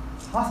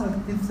 حصلت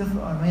كتير في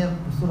سفر أرميا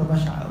بصورة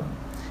بشعة قوي.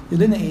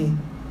 يقول لنا إيه؟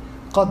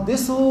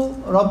 قدسوا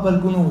رب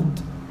الجنود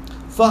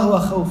فهو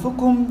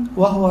خوفكم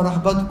وهو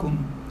رهبتكم،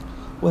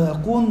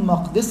 ويكون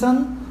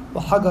مقدسا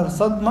وحجر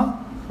صدمة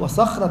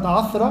وصخرة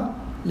عثرة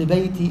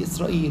لبيت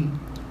إسرائيل،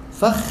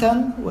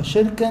 فخا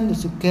وشركا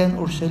لسكان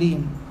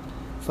أورشليم،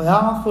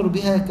 فيعثر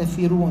بها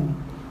كثيرون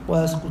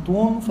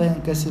ويسقطون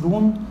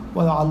فينكسرون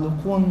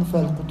ويعلقون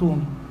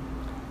فيلقطون.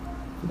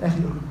 في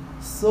الآخر يقول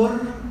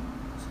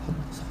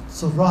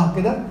سرها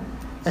كده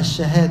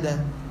الشهادة،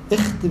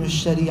 اختم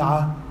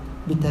الشريعة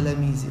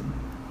بتلاميذي.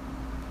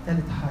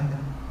 ثالث حاجة،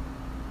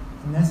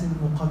 الناس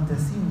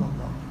المقدسين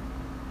لله.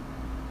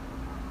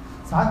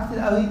 ساعات كتير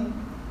قوي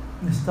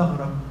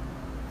نستغرب،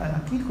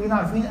 أكيد كلنا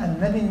عارفين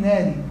النبي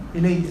الناري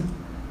إيليا.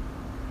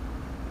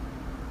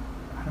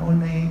 احنا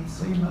قلنا ايه؟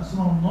 إسرائيل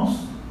مقسومة من النص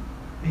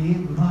ايه؟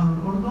 بنهر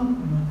الأردن،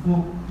 ومن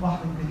فوق بحر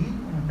الجليد،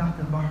 ومن تحت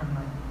البحر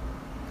النيل.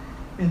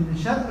 اللي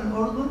شرق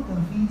الأردن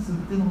كان فيه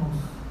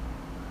 6.5.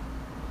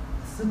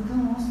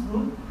 ال6.5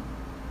 دول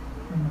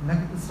من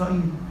مملكة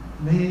إسرائيل،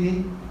 اللي هي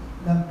ايه؟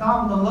 لم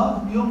تعبد الله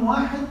بيوم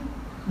واحد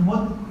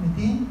لمدة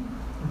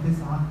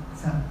 209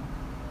 سنة.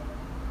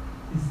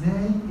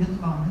 ازاي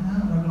يطلع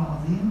منها رجل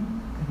عظيم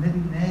كالنبي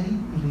الناري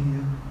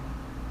إيليا؟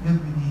 جاب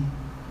منين؟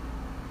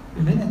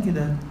 يقول لنا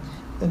كده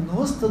ان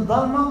وسط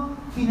الضلمه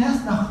في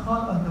ناس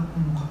تختار ان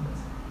تكون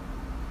مقدسه.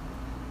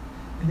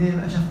 اللي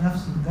يبقى شاف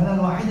نفسه ده انا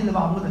الوحيد اللي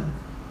بعبدك،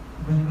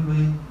 يبقى يقول له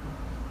ايه؟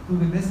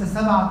 توجد لسه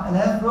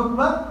 7000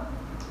 ركبه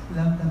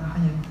لم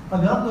تنحني.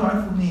 طب يا رب دول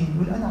عرفوا منين؟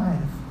 يقول انا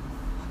عارف،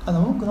 انا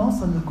ممكن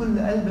اوصل لكل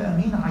قلب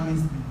امين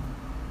عايزني،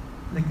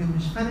 لكن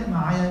مش فارق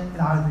معايا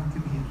العدد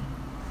الكبير.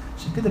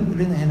 عشان كده بيقول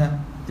لنا هنا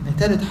ان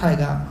ثالث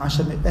حاجه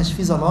عشان ما يبقاش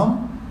في ظلام،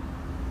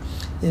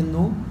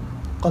 انه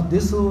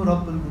قدسوا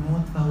رب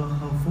الجنود فهو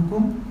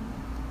خوفكم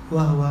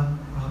وهو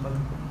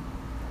رهبتكم.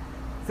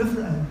 سفر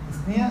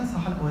التثنية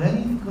الصح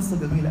الأولاني في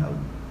قصة جميلة قوي.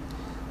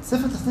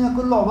 سفر التثنية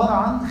كله عبارة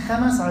عن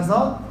 5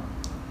 عظات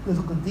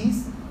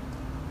للقديس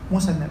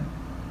موسى النبي،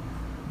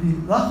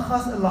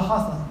 بيلخص اللي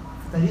حصل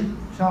في تاريخ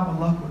شعب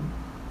الله كله.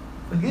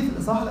 فجه في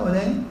الإصحاح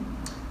الأولاني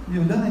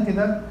بيقول لنا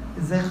كده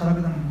إزاي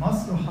خرجنا من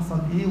مصر وحصل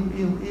إيه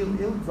وإيه وإيه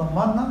وإيه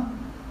واتذمرنا،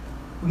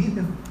 وجيت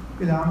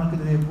كده عمل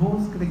كده زي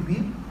بوز كده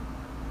كبير.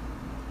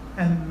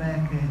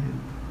 أما كاذب.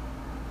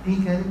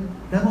 إيه كاذب؟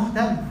 ده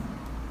مختلف.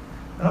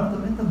 يا رب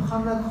طب أنت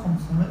مخرج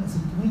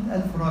 600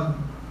 ألف راجل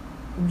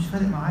ومش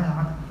فارق معايا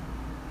عدد.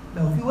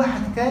 لو في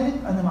واحد كاذب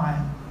أنا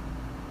معاه.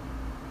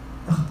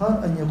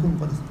 اختار أن يكون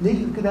قدس.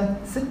 ليه كده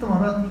 6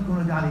 مرات دي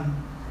الجملة دي عليه؟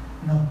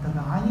 إنه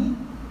اتبعني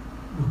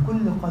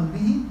بكل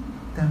قلبه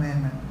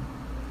تماما.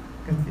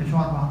 كانت في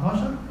يشوع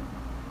 14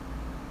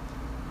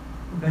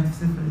 وجات في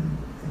سفر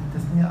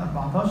التثنية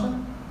 14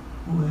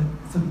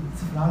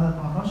 وسفر العدد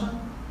 14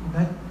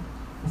 وجات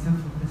في سفر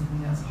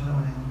التثنية الصح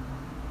الأولاني.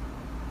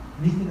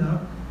 ليه كده يا رب؟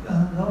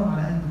 أنا بدور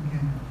على قلب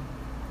كامل،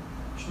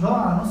 مش بدور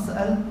على نص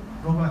قلب،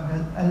 ربع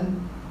قلب،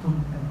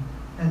 ثمن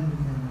قلب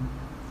كامل.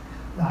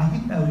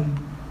 العجيب قوي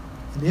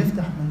اللي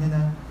يفتح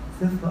مننا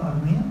سفر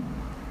أرميا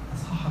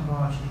أصحاح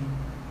 24.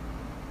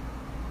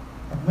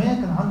 أرميا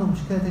كان عنده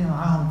مشكلة تانية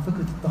معاهم،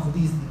 فكرة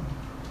التقديس دي.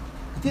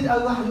 كتير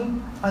قوي واحد يقول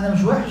أنا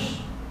مش وحش،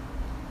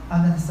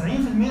 أنا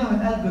 90% من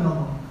قلبي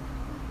لله.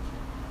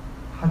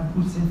 حد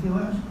يقول 90%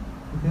 وحش،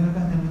 وكده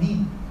كان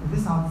 80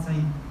 و99.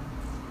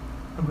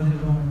 ربنا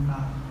يقول لهم ما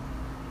ينفعش.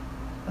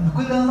 أنا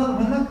كل اللي أنا طالب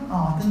منك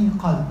أعطيني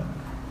قلبك.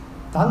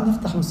 تعالوا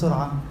نفتح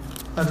بسرعة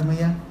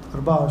أرميا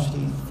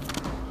 24.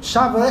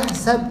 الشعب رايح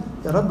السبي،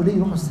 يا رب ليه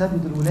يروحوا السبي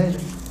دول ولادة؟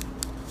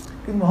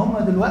 إن هم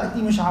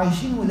دلوقتي مش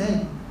عايشين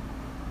ولادة.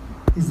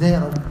 إزاي يا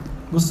رب؟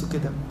 بصوا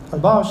كده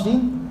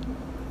 24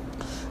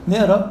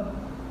 نقرأ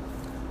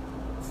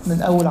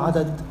من أول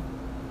عدد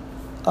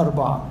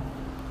 4.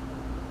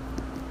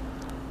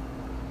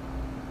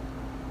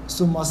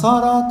 ثم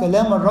صار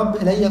كلام الرب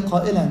إلي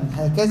قائلا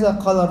هكذا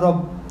قال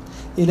الرب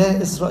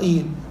إله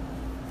إسرائيل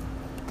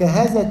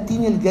كهذا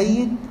التين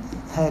الجيد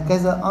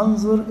هكذا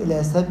أنظر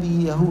إلى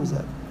سبي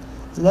يهوذا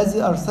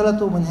الذي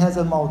أرسلته من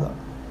هذا الموضع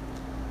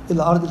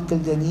إلى أرض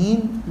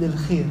الكلدانيين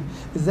للخير.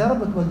 إزاي يا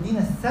رب تودينا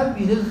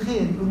السبي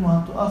للخير؟ يقول ما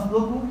أنتوا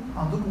أصلكم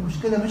عندكم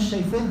مشكلة مش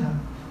شايفينها،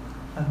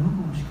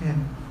 قلبكم مش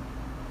كامل.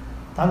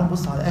 تعالوا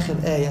نبص على آخر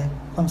آية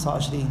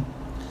 25.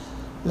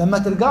 لما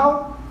ترجعوا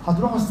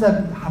هتروحوا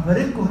السبي،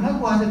 هبارككم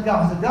هناك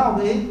هترجعوا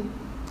بإيه؟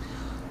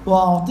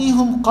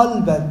 وأعطيهم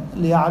قلبا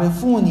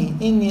ليعرفوني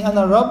إني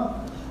أنا الرب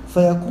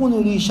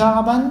فيكونوا لي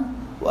شعبا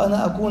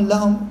وأنا أكون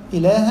لهم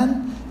إلها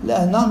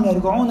لأنهم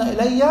يرجعون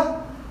إلي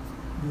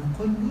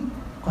بكل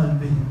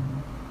قلبهم.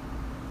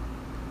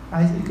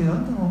 عايز إيه كده؟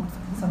 أنت موجود في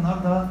الكنيسة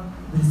النهارده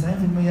ب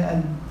 90%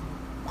 قلب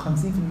و50%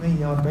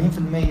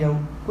 و40%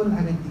 وكل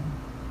الحاجات دي.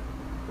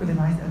 يقول لي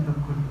أنا عايز قلبك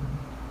كله.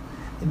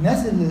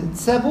 الناس اللي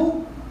اتسابوا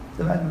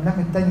تبقى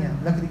المملكة الثانية،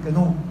 مملكة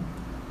الجنوب،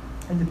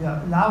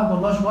 اللي عبدوا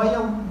الله شوية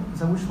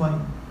وسابوه شوية.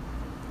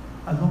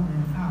 قال لهم ما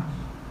ينفعش،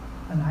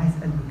 أنا عايز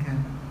قلب كامل.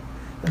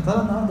 يا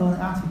ترى النهارده وأنا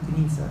قاعد في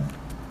الكنيسة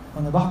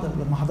وأنا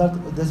لما حضرت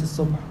القداس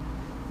الصبح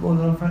بقول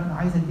له رب أنا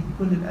عايز أديك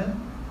كل القلب،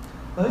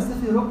 ولسه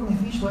في ركن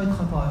فيه شوية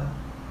خطايا،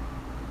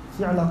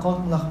 في علاقات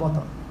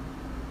ملخبطة،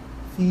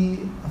 في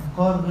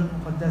أفكار غير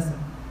مقدسة،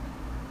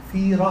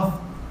 في رفض،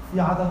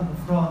 في عدم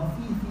غفران،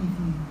 في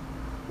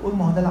قول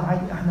ما هو ده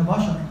العادي، إحنا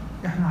بشر،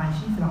 إحنا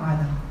عايشين في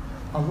العالم.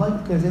 الله يقول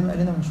كده زي ما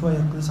قالنا من شوية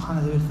القديس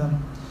يوحنا ذوي الفم،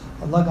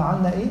 الله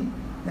جعلنا إيه؟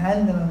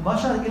 نقلنا من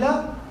بشر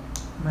إلى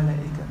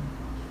ملائكة،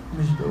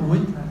 مش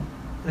بقوتنا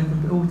لكن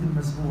بقوة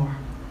المسبوح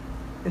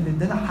اللي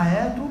ادانا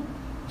حياته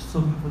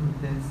الصبح في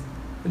القداس،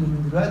 اللي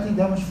من دلوقتي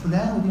ده مش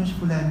فلان ودي مش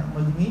فلانة،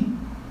 امال مين؟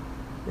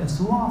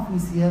 يسوع في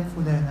ثياب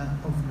فلانة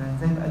أو فلان،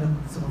 زي ما قال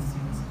القديس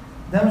أغسطينوس.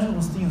 ده مش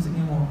أغسطينوس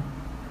anymore،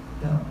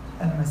 ده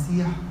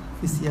المسيح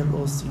في ثياب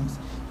أغسطينوس.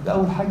 يبقى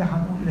أول حاجة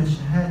هنقول إلى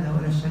الشهادة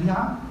وإلى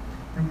الشريعة،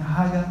 ثاني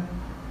حاجة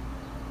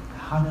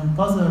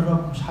هننتظر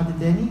الرب مش حد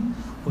تاني،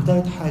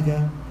 وثالث حاجة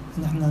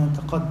إن إحنا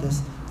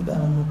نتقدس، يبقى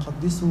من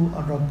نقدسوا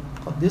الرب،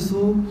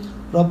 قدسوا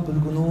رب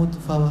الجنود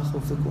فهو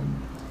خوفكم.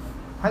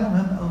 حاجة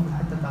مهمة أوي في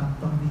الحتة بتاعت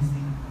التقديس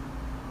دي،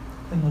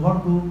 إنه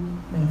برضه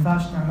ما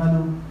ينفعش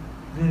نعمله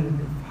غير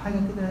حاجة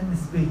كده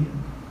نسبية.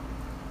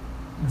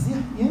 المسيح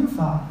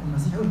ينفع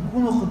المسيح يقول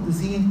كونوا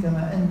قديسين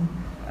كما أن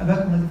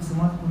أباكم الذي في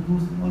السماوات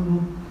قدوس، نقول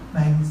له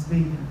ما هي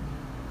نسبية.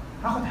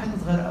 هاخد حتة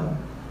صغيرة أوي.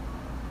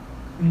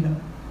 ليه لأ؟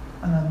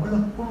 أنا بقول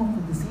لك كونوا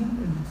قديسين،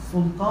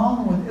 السلطان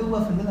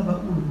والقوة في اللي أنا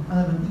بقوله،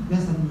 أنا بديك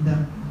جسد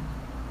ودم.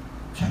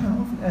 مش إحنا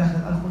بنقول في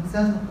الآخر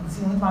القدسات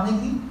القديسين ونطلع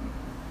نجري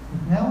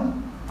نتناول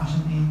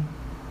عشان إيه؟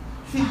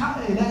 في حق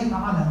إلهي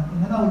تعالى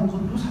إن أنا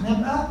والقدوس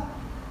هنبقى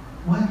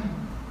واحد،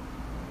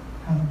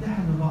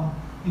 هنتحد ببعض،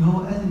 يبقى هو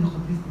قادر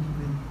يقدسني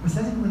كده، بس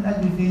لازم يكون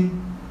قلبي فين؟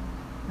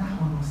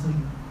 نحو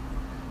الوصية.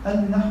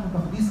 قلبي نحو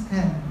تقديس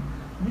كامل،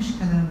 مش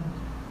كلام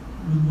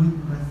بالود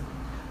بس.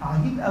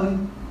 عجيب قوي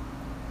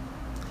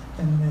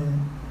ان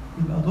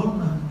يبقى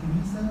دورنا في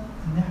الكنيسه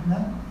ان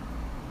احنا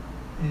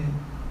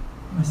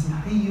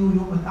مسيحي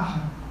يوم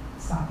الاحد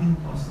ساعتين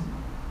متواصل.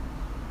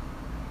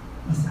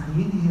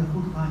 مسيحيتي هي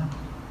فول تايم،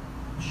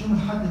 مش يوم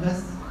الاحد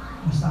بس،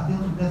 مش ساعتين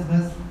قداس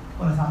بس،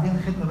 ولا ساعتين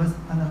خدمه بس،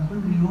 انا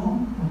كل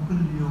يوم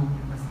وكل يوم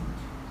المسيح.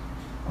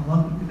 الله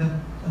بيقول كده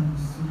ان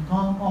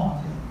السلطان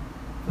اعطي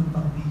في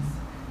التقديس.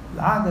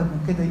 العهد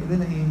من كده يقول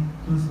لنا ايه؟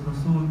 بولس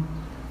الرسول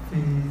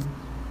في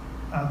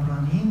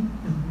عبرانيين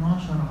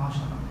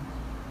 12:10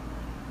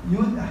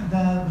 يقول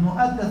احنا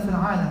بنؤدب في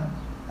العالم،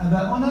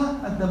 اباؤنا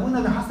ادبونا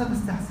بحسب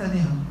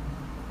استحسانهم،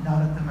 ده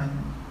على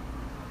 8،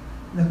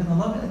 لكن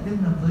الله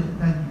بيقدمنا بطريقه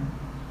ثانيه.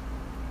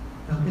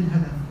 طب ايه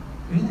الهدف؟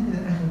 هنا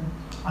كده اخر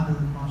عدد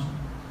 12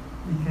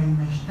 لكي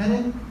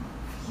نشترك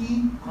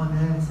في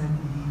قداسته.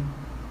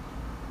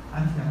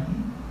 عارف يعني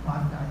ايه؟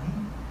 وعارف يعني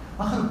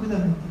ايه؟ اخرج كده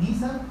من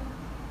الكنيسه،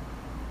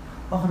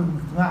 اخرج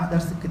من اجتماع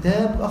درس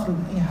الكتاب، اخرج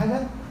من اي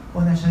حاجه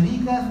وانا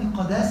شريكه في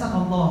قداسه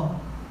الله.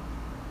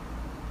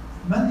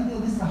 من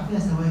كده نسرح فيها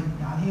ثواني،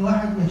 يعني ايه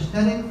واحد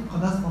يشترك في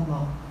قداسه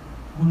الله؟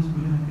 بولس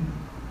بيقول لنا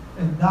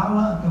كده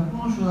الدعوه ان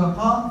تكونوا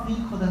شركاء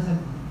في قداسته،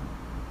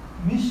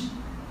 مش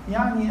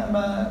يعني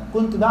اما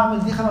كنت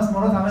بعمل دي 5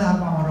 مرات اعملها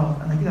 4 مرات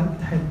انا كده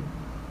متحد.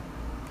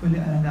 يقول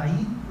لي انا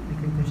دعيت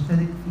لكي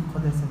تشترك في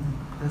قداسته،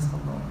 قداسه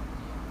الله.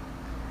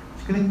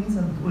 مش كده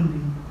الكنيسه بتقول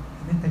لي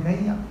ان انت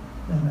جاي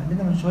لما قال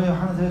لنا من شويه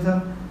يوحنا زي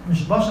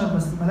مش بشر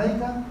بس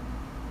ملائكه،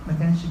 ما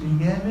كانش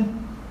بيجامل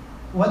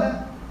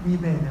ولا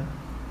بيبالغ،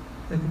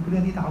 لكن كلها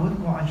دي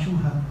تعودكم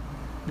وعيشوها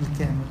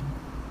بالكامل.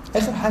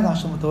 اخر حاجه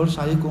عشان ما اطولش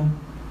عليكم،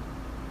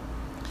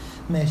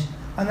 ماشي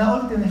انا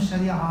قلت ان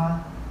الشريعه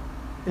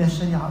الى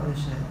الشريعه والى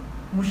الشريعه،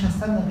 مش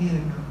هستنى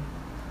غيرك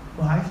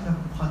وهعيش لك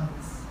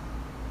مقدس.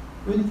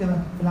 يقول لي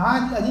كمان في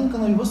العهد القديم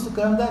كانوا بيبصوا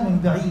الكلام ده من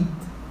بعيد،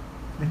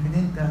 لكن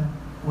انت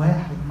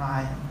واحد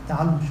معايا.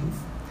 تعالوا نشوف،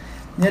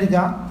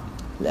 نرجع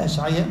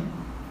لأشعياء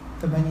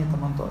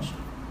 8:18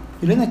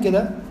 يقول لنا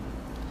كده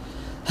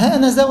ها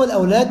أنا ذوي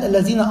الأولاد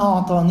الذين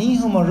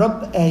أعطانيهم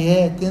الرب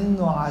آيات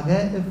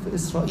وعجائب في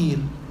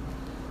إسرائيل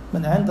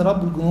من عند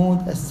رب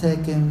الجنود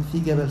الساكن في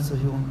جبل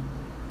صهيون.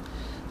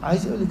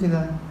 عايز يقول لي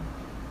كده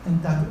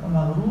أنت هتبقى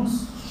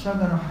مغروس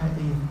شجرة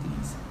حقيقية في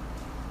الكنيسة،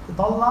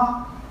 تطلع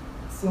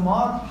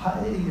ثمار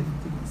حقيقية في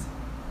الكنيسة.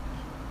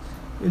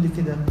 يقول لي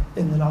كده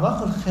إن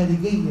العلاقة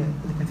الخارجية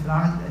اللي كانت في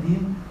العهد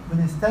القديم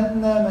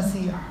بنستنى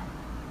مسيح،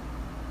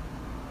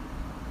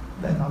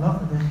 بقت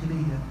علاقة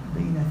داخلية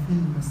بقينا في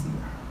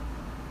المسيح.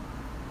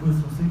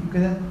 ويوصل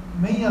كده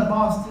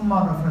 164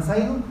 مرة في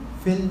رسائله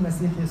في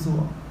المسيح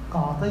يسوع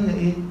كعطية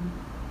إيه؟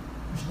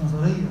 مش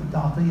نظرية، ده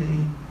عطية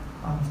إيه؟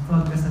 على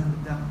مستوى الجسد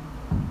والدم.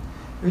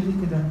 يقول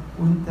لي كده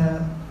وأنت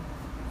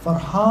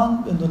فرحان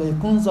إنه لا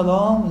يكون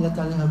ظلام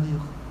ويأتي عليها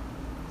ضيق.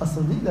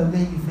 أصل الضيق لو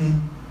جاي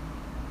فين؟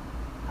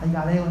 هيجي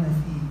عليا وأنا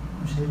فيه،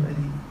 مش هيبقى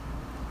ليه.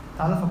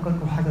 تعالوا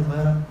أفكركم بحاجة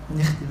صغيرة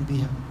نختم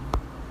بيها.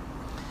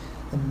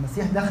 لما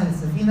المسيح دخل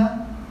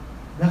السفينة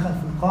دخل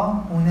في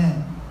القاع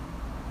ونام،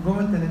 جم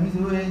التلاميذ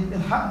يقولوا ايه؟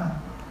 الحقنا،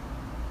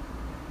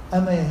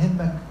 اما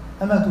يهمك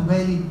اما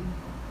تبالي.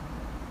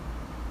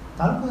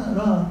 تعالوا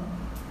نقراها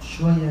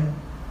شويه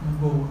من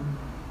جوه.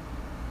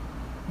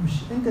 مش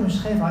انت مش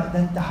خايف ده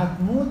انت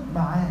هتموت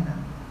معانا.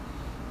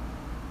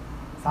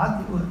 ساعات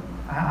يقول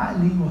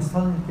عقلي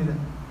يوصلني كده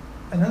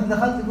ان انا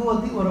دخلت جوه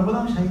الضيق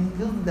وربنا مش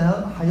هينقذني،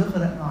 ده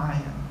هيغرق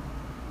معايا.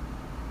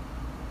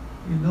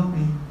 يقول لهم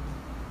ايه؟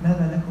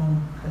 ماذا لكم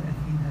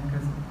خائفين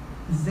هكذا؟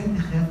 ازاي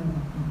تخافوا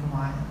انتوا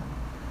معايا؟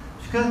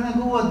 مش كده انا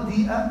جوه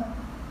الضيقه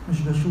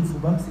مش بشوفه،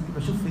 بمسك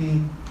بشوف ايه؟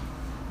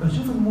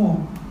 بشوف الموج،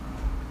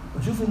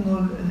 بشوف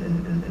انه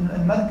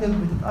المركب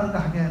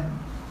بتتأرجح جامد،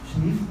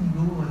 شايفني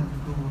جوه ولا مش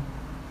جوه؟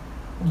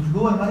 ومش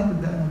جوه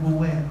المركب ده، انا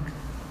جواك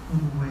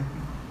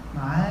وجواكي،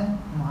 معاك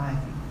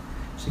ومعاكي.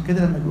 عشان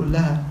كده لما بيقول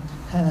لها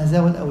هنذا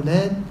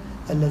الاولاد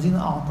الذين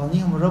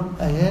اعطانيهم الرب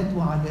ايات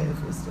وعجائب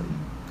في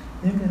اسرائيل.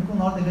 يمكن يكون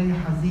النهارده جاي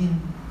حزين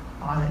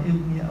على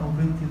ابني او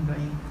بنتي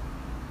البعيد،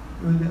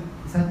 يقول لي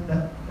صدق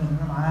ان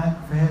انا معاك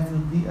في هذه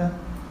الضيقه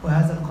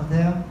وهذا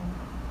القتال،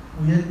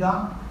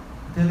 ويرجع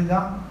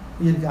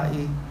ويرجع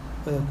ايه؟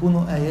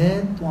 ويكونوا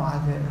ايات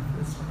وعجائب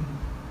في اسرائيل.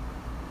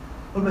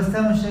 قول بس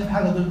انا مش شايف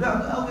حاجه، دول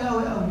بعدوا قوي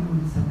قوي قوي. يقول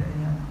لي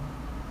صدقني انا،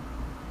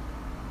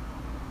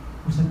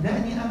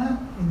 وصدقني انا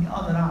اني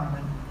اقدر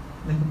اعمل،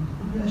 لكن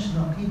ما تقوليش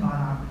رقيب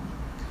على عملي.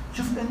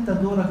 شوف انت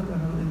دورك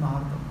تعمل ايه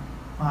النهارده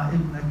مع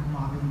ابنك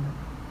ومع بنتك.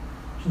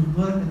 شوف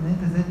دورك ان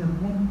انت ازاي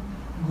تكون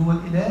جوه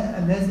الاله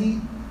الذي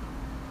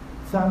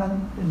فعلا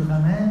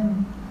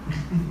الغمام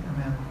يختفي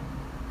امامه.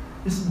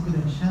 اسمه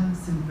كده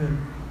شمس البر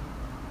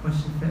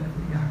والشفاء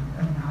في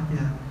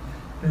اجنحتها،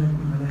 كما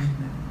يقول ملاخي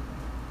النبي.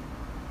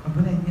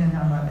 ربنا يدينا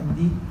نعمه ان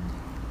دي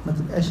ما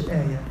تبقاش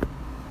ايه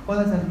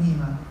ولا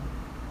ترنيمه،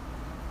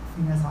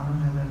 في ناس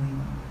عملوها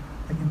ترنيمه،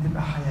 لكن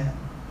تبقى حياه.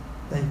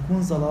 لا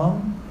يكون ظلام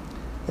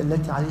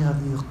التي عليها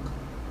ضيق.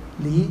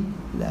 ليه؟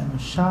 لأن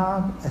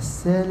الشعب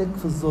السالك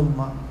في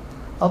الظلمة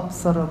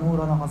أبصر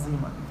نورا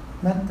عظيما.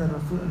 متى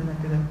الرسول قال لنا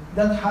كده،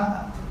 ده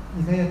اتحقق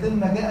لكي يتم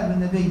ما جاء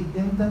بالنبي.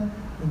 امتى؟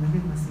 لما جه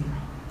المسيح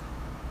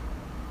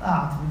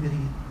قعد في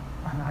الجليل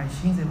واحنا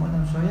عايشين زي ما قلنا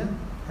من شويه.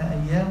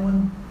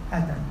 ايام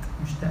اتت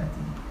مش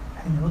تاتي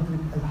حين يضرب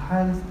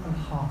الحارس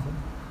الحافظ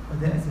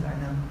ودائس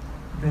العنب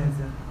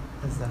بازر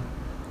الزرع.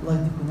 الله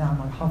يديكم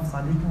نعمه ويحافظ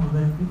عليكم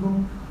ويبارك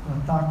فيكم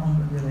ويمتعكم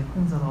بلا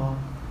يكون ظلام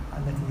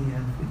التي هي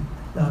الفيل.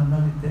 له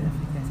المجد الدائم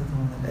في كنيسته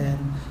من الان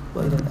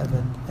والى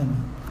الابد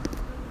امين.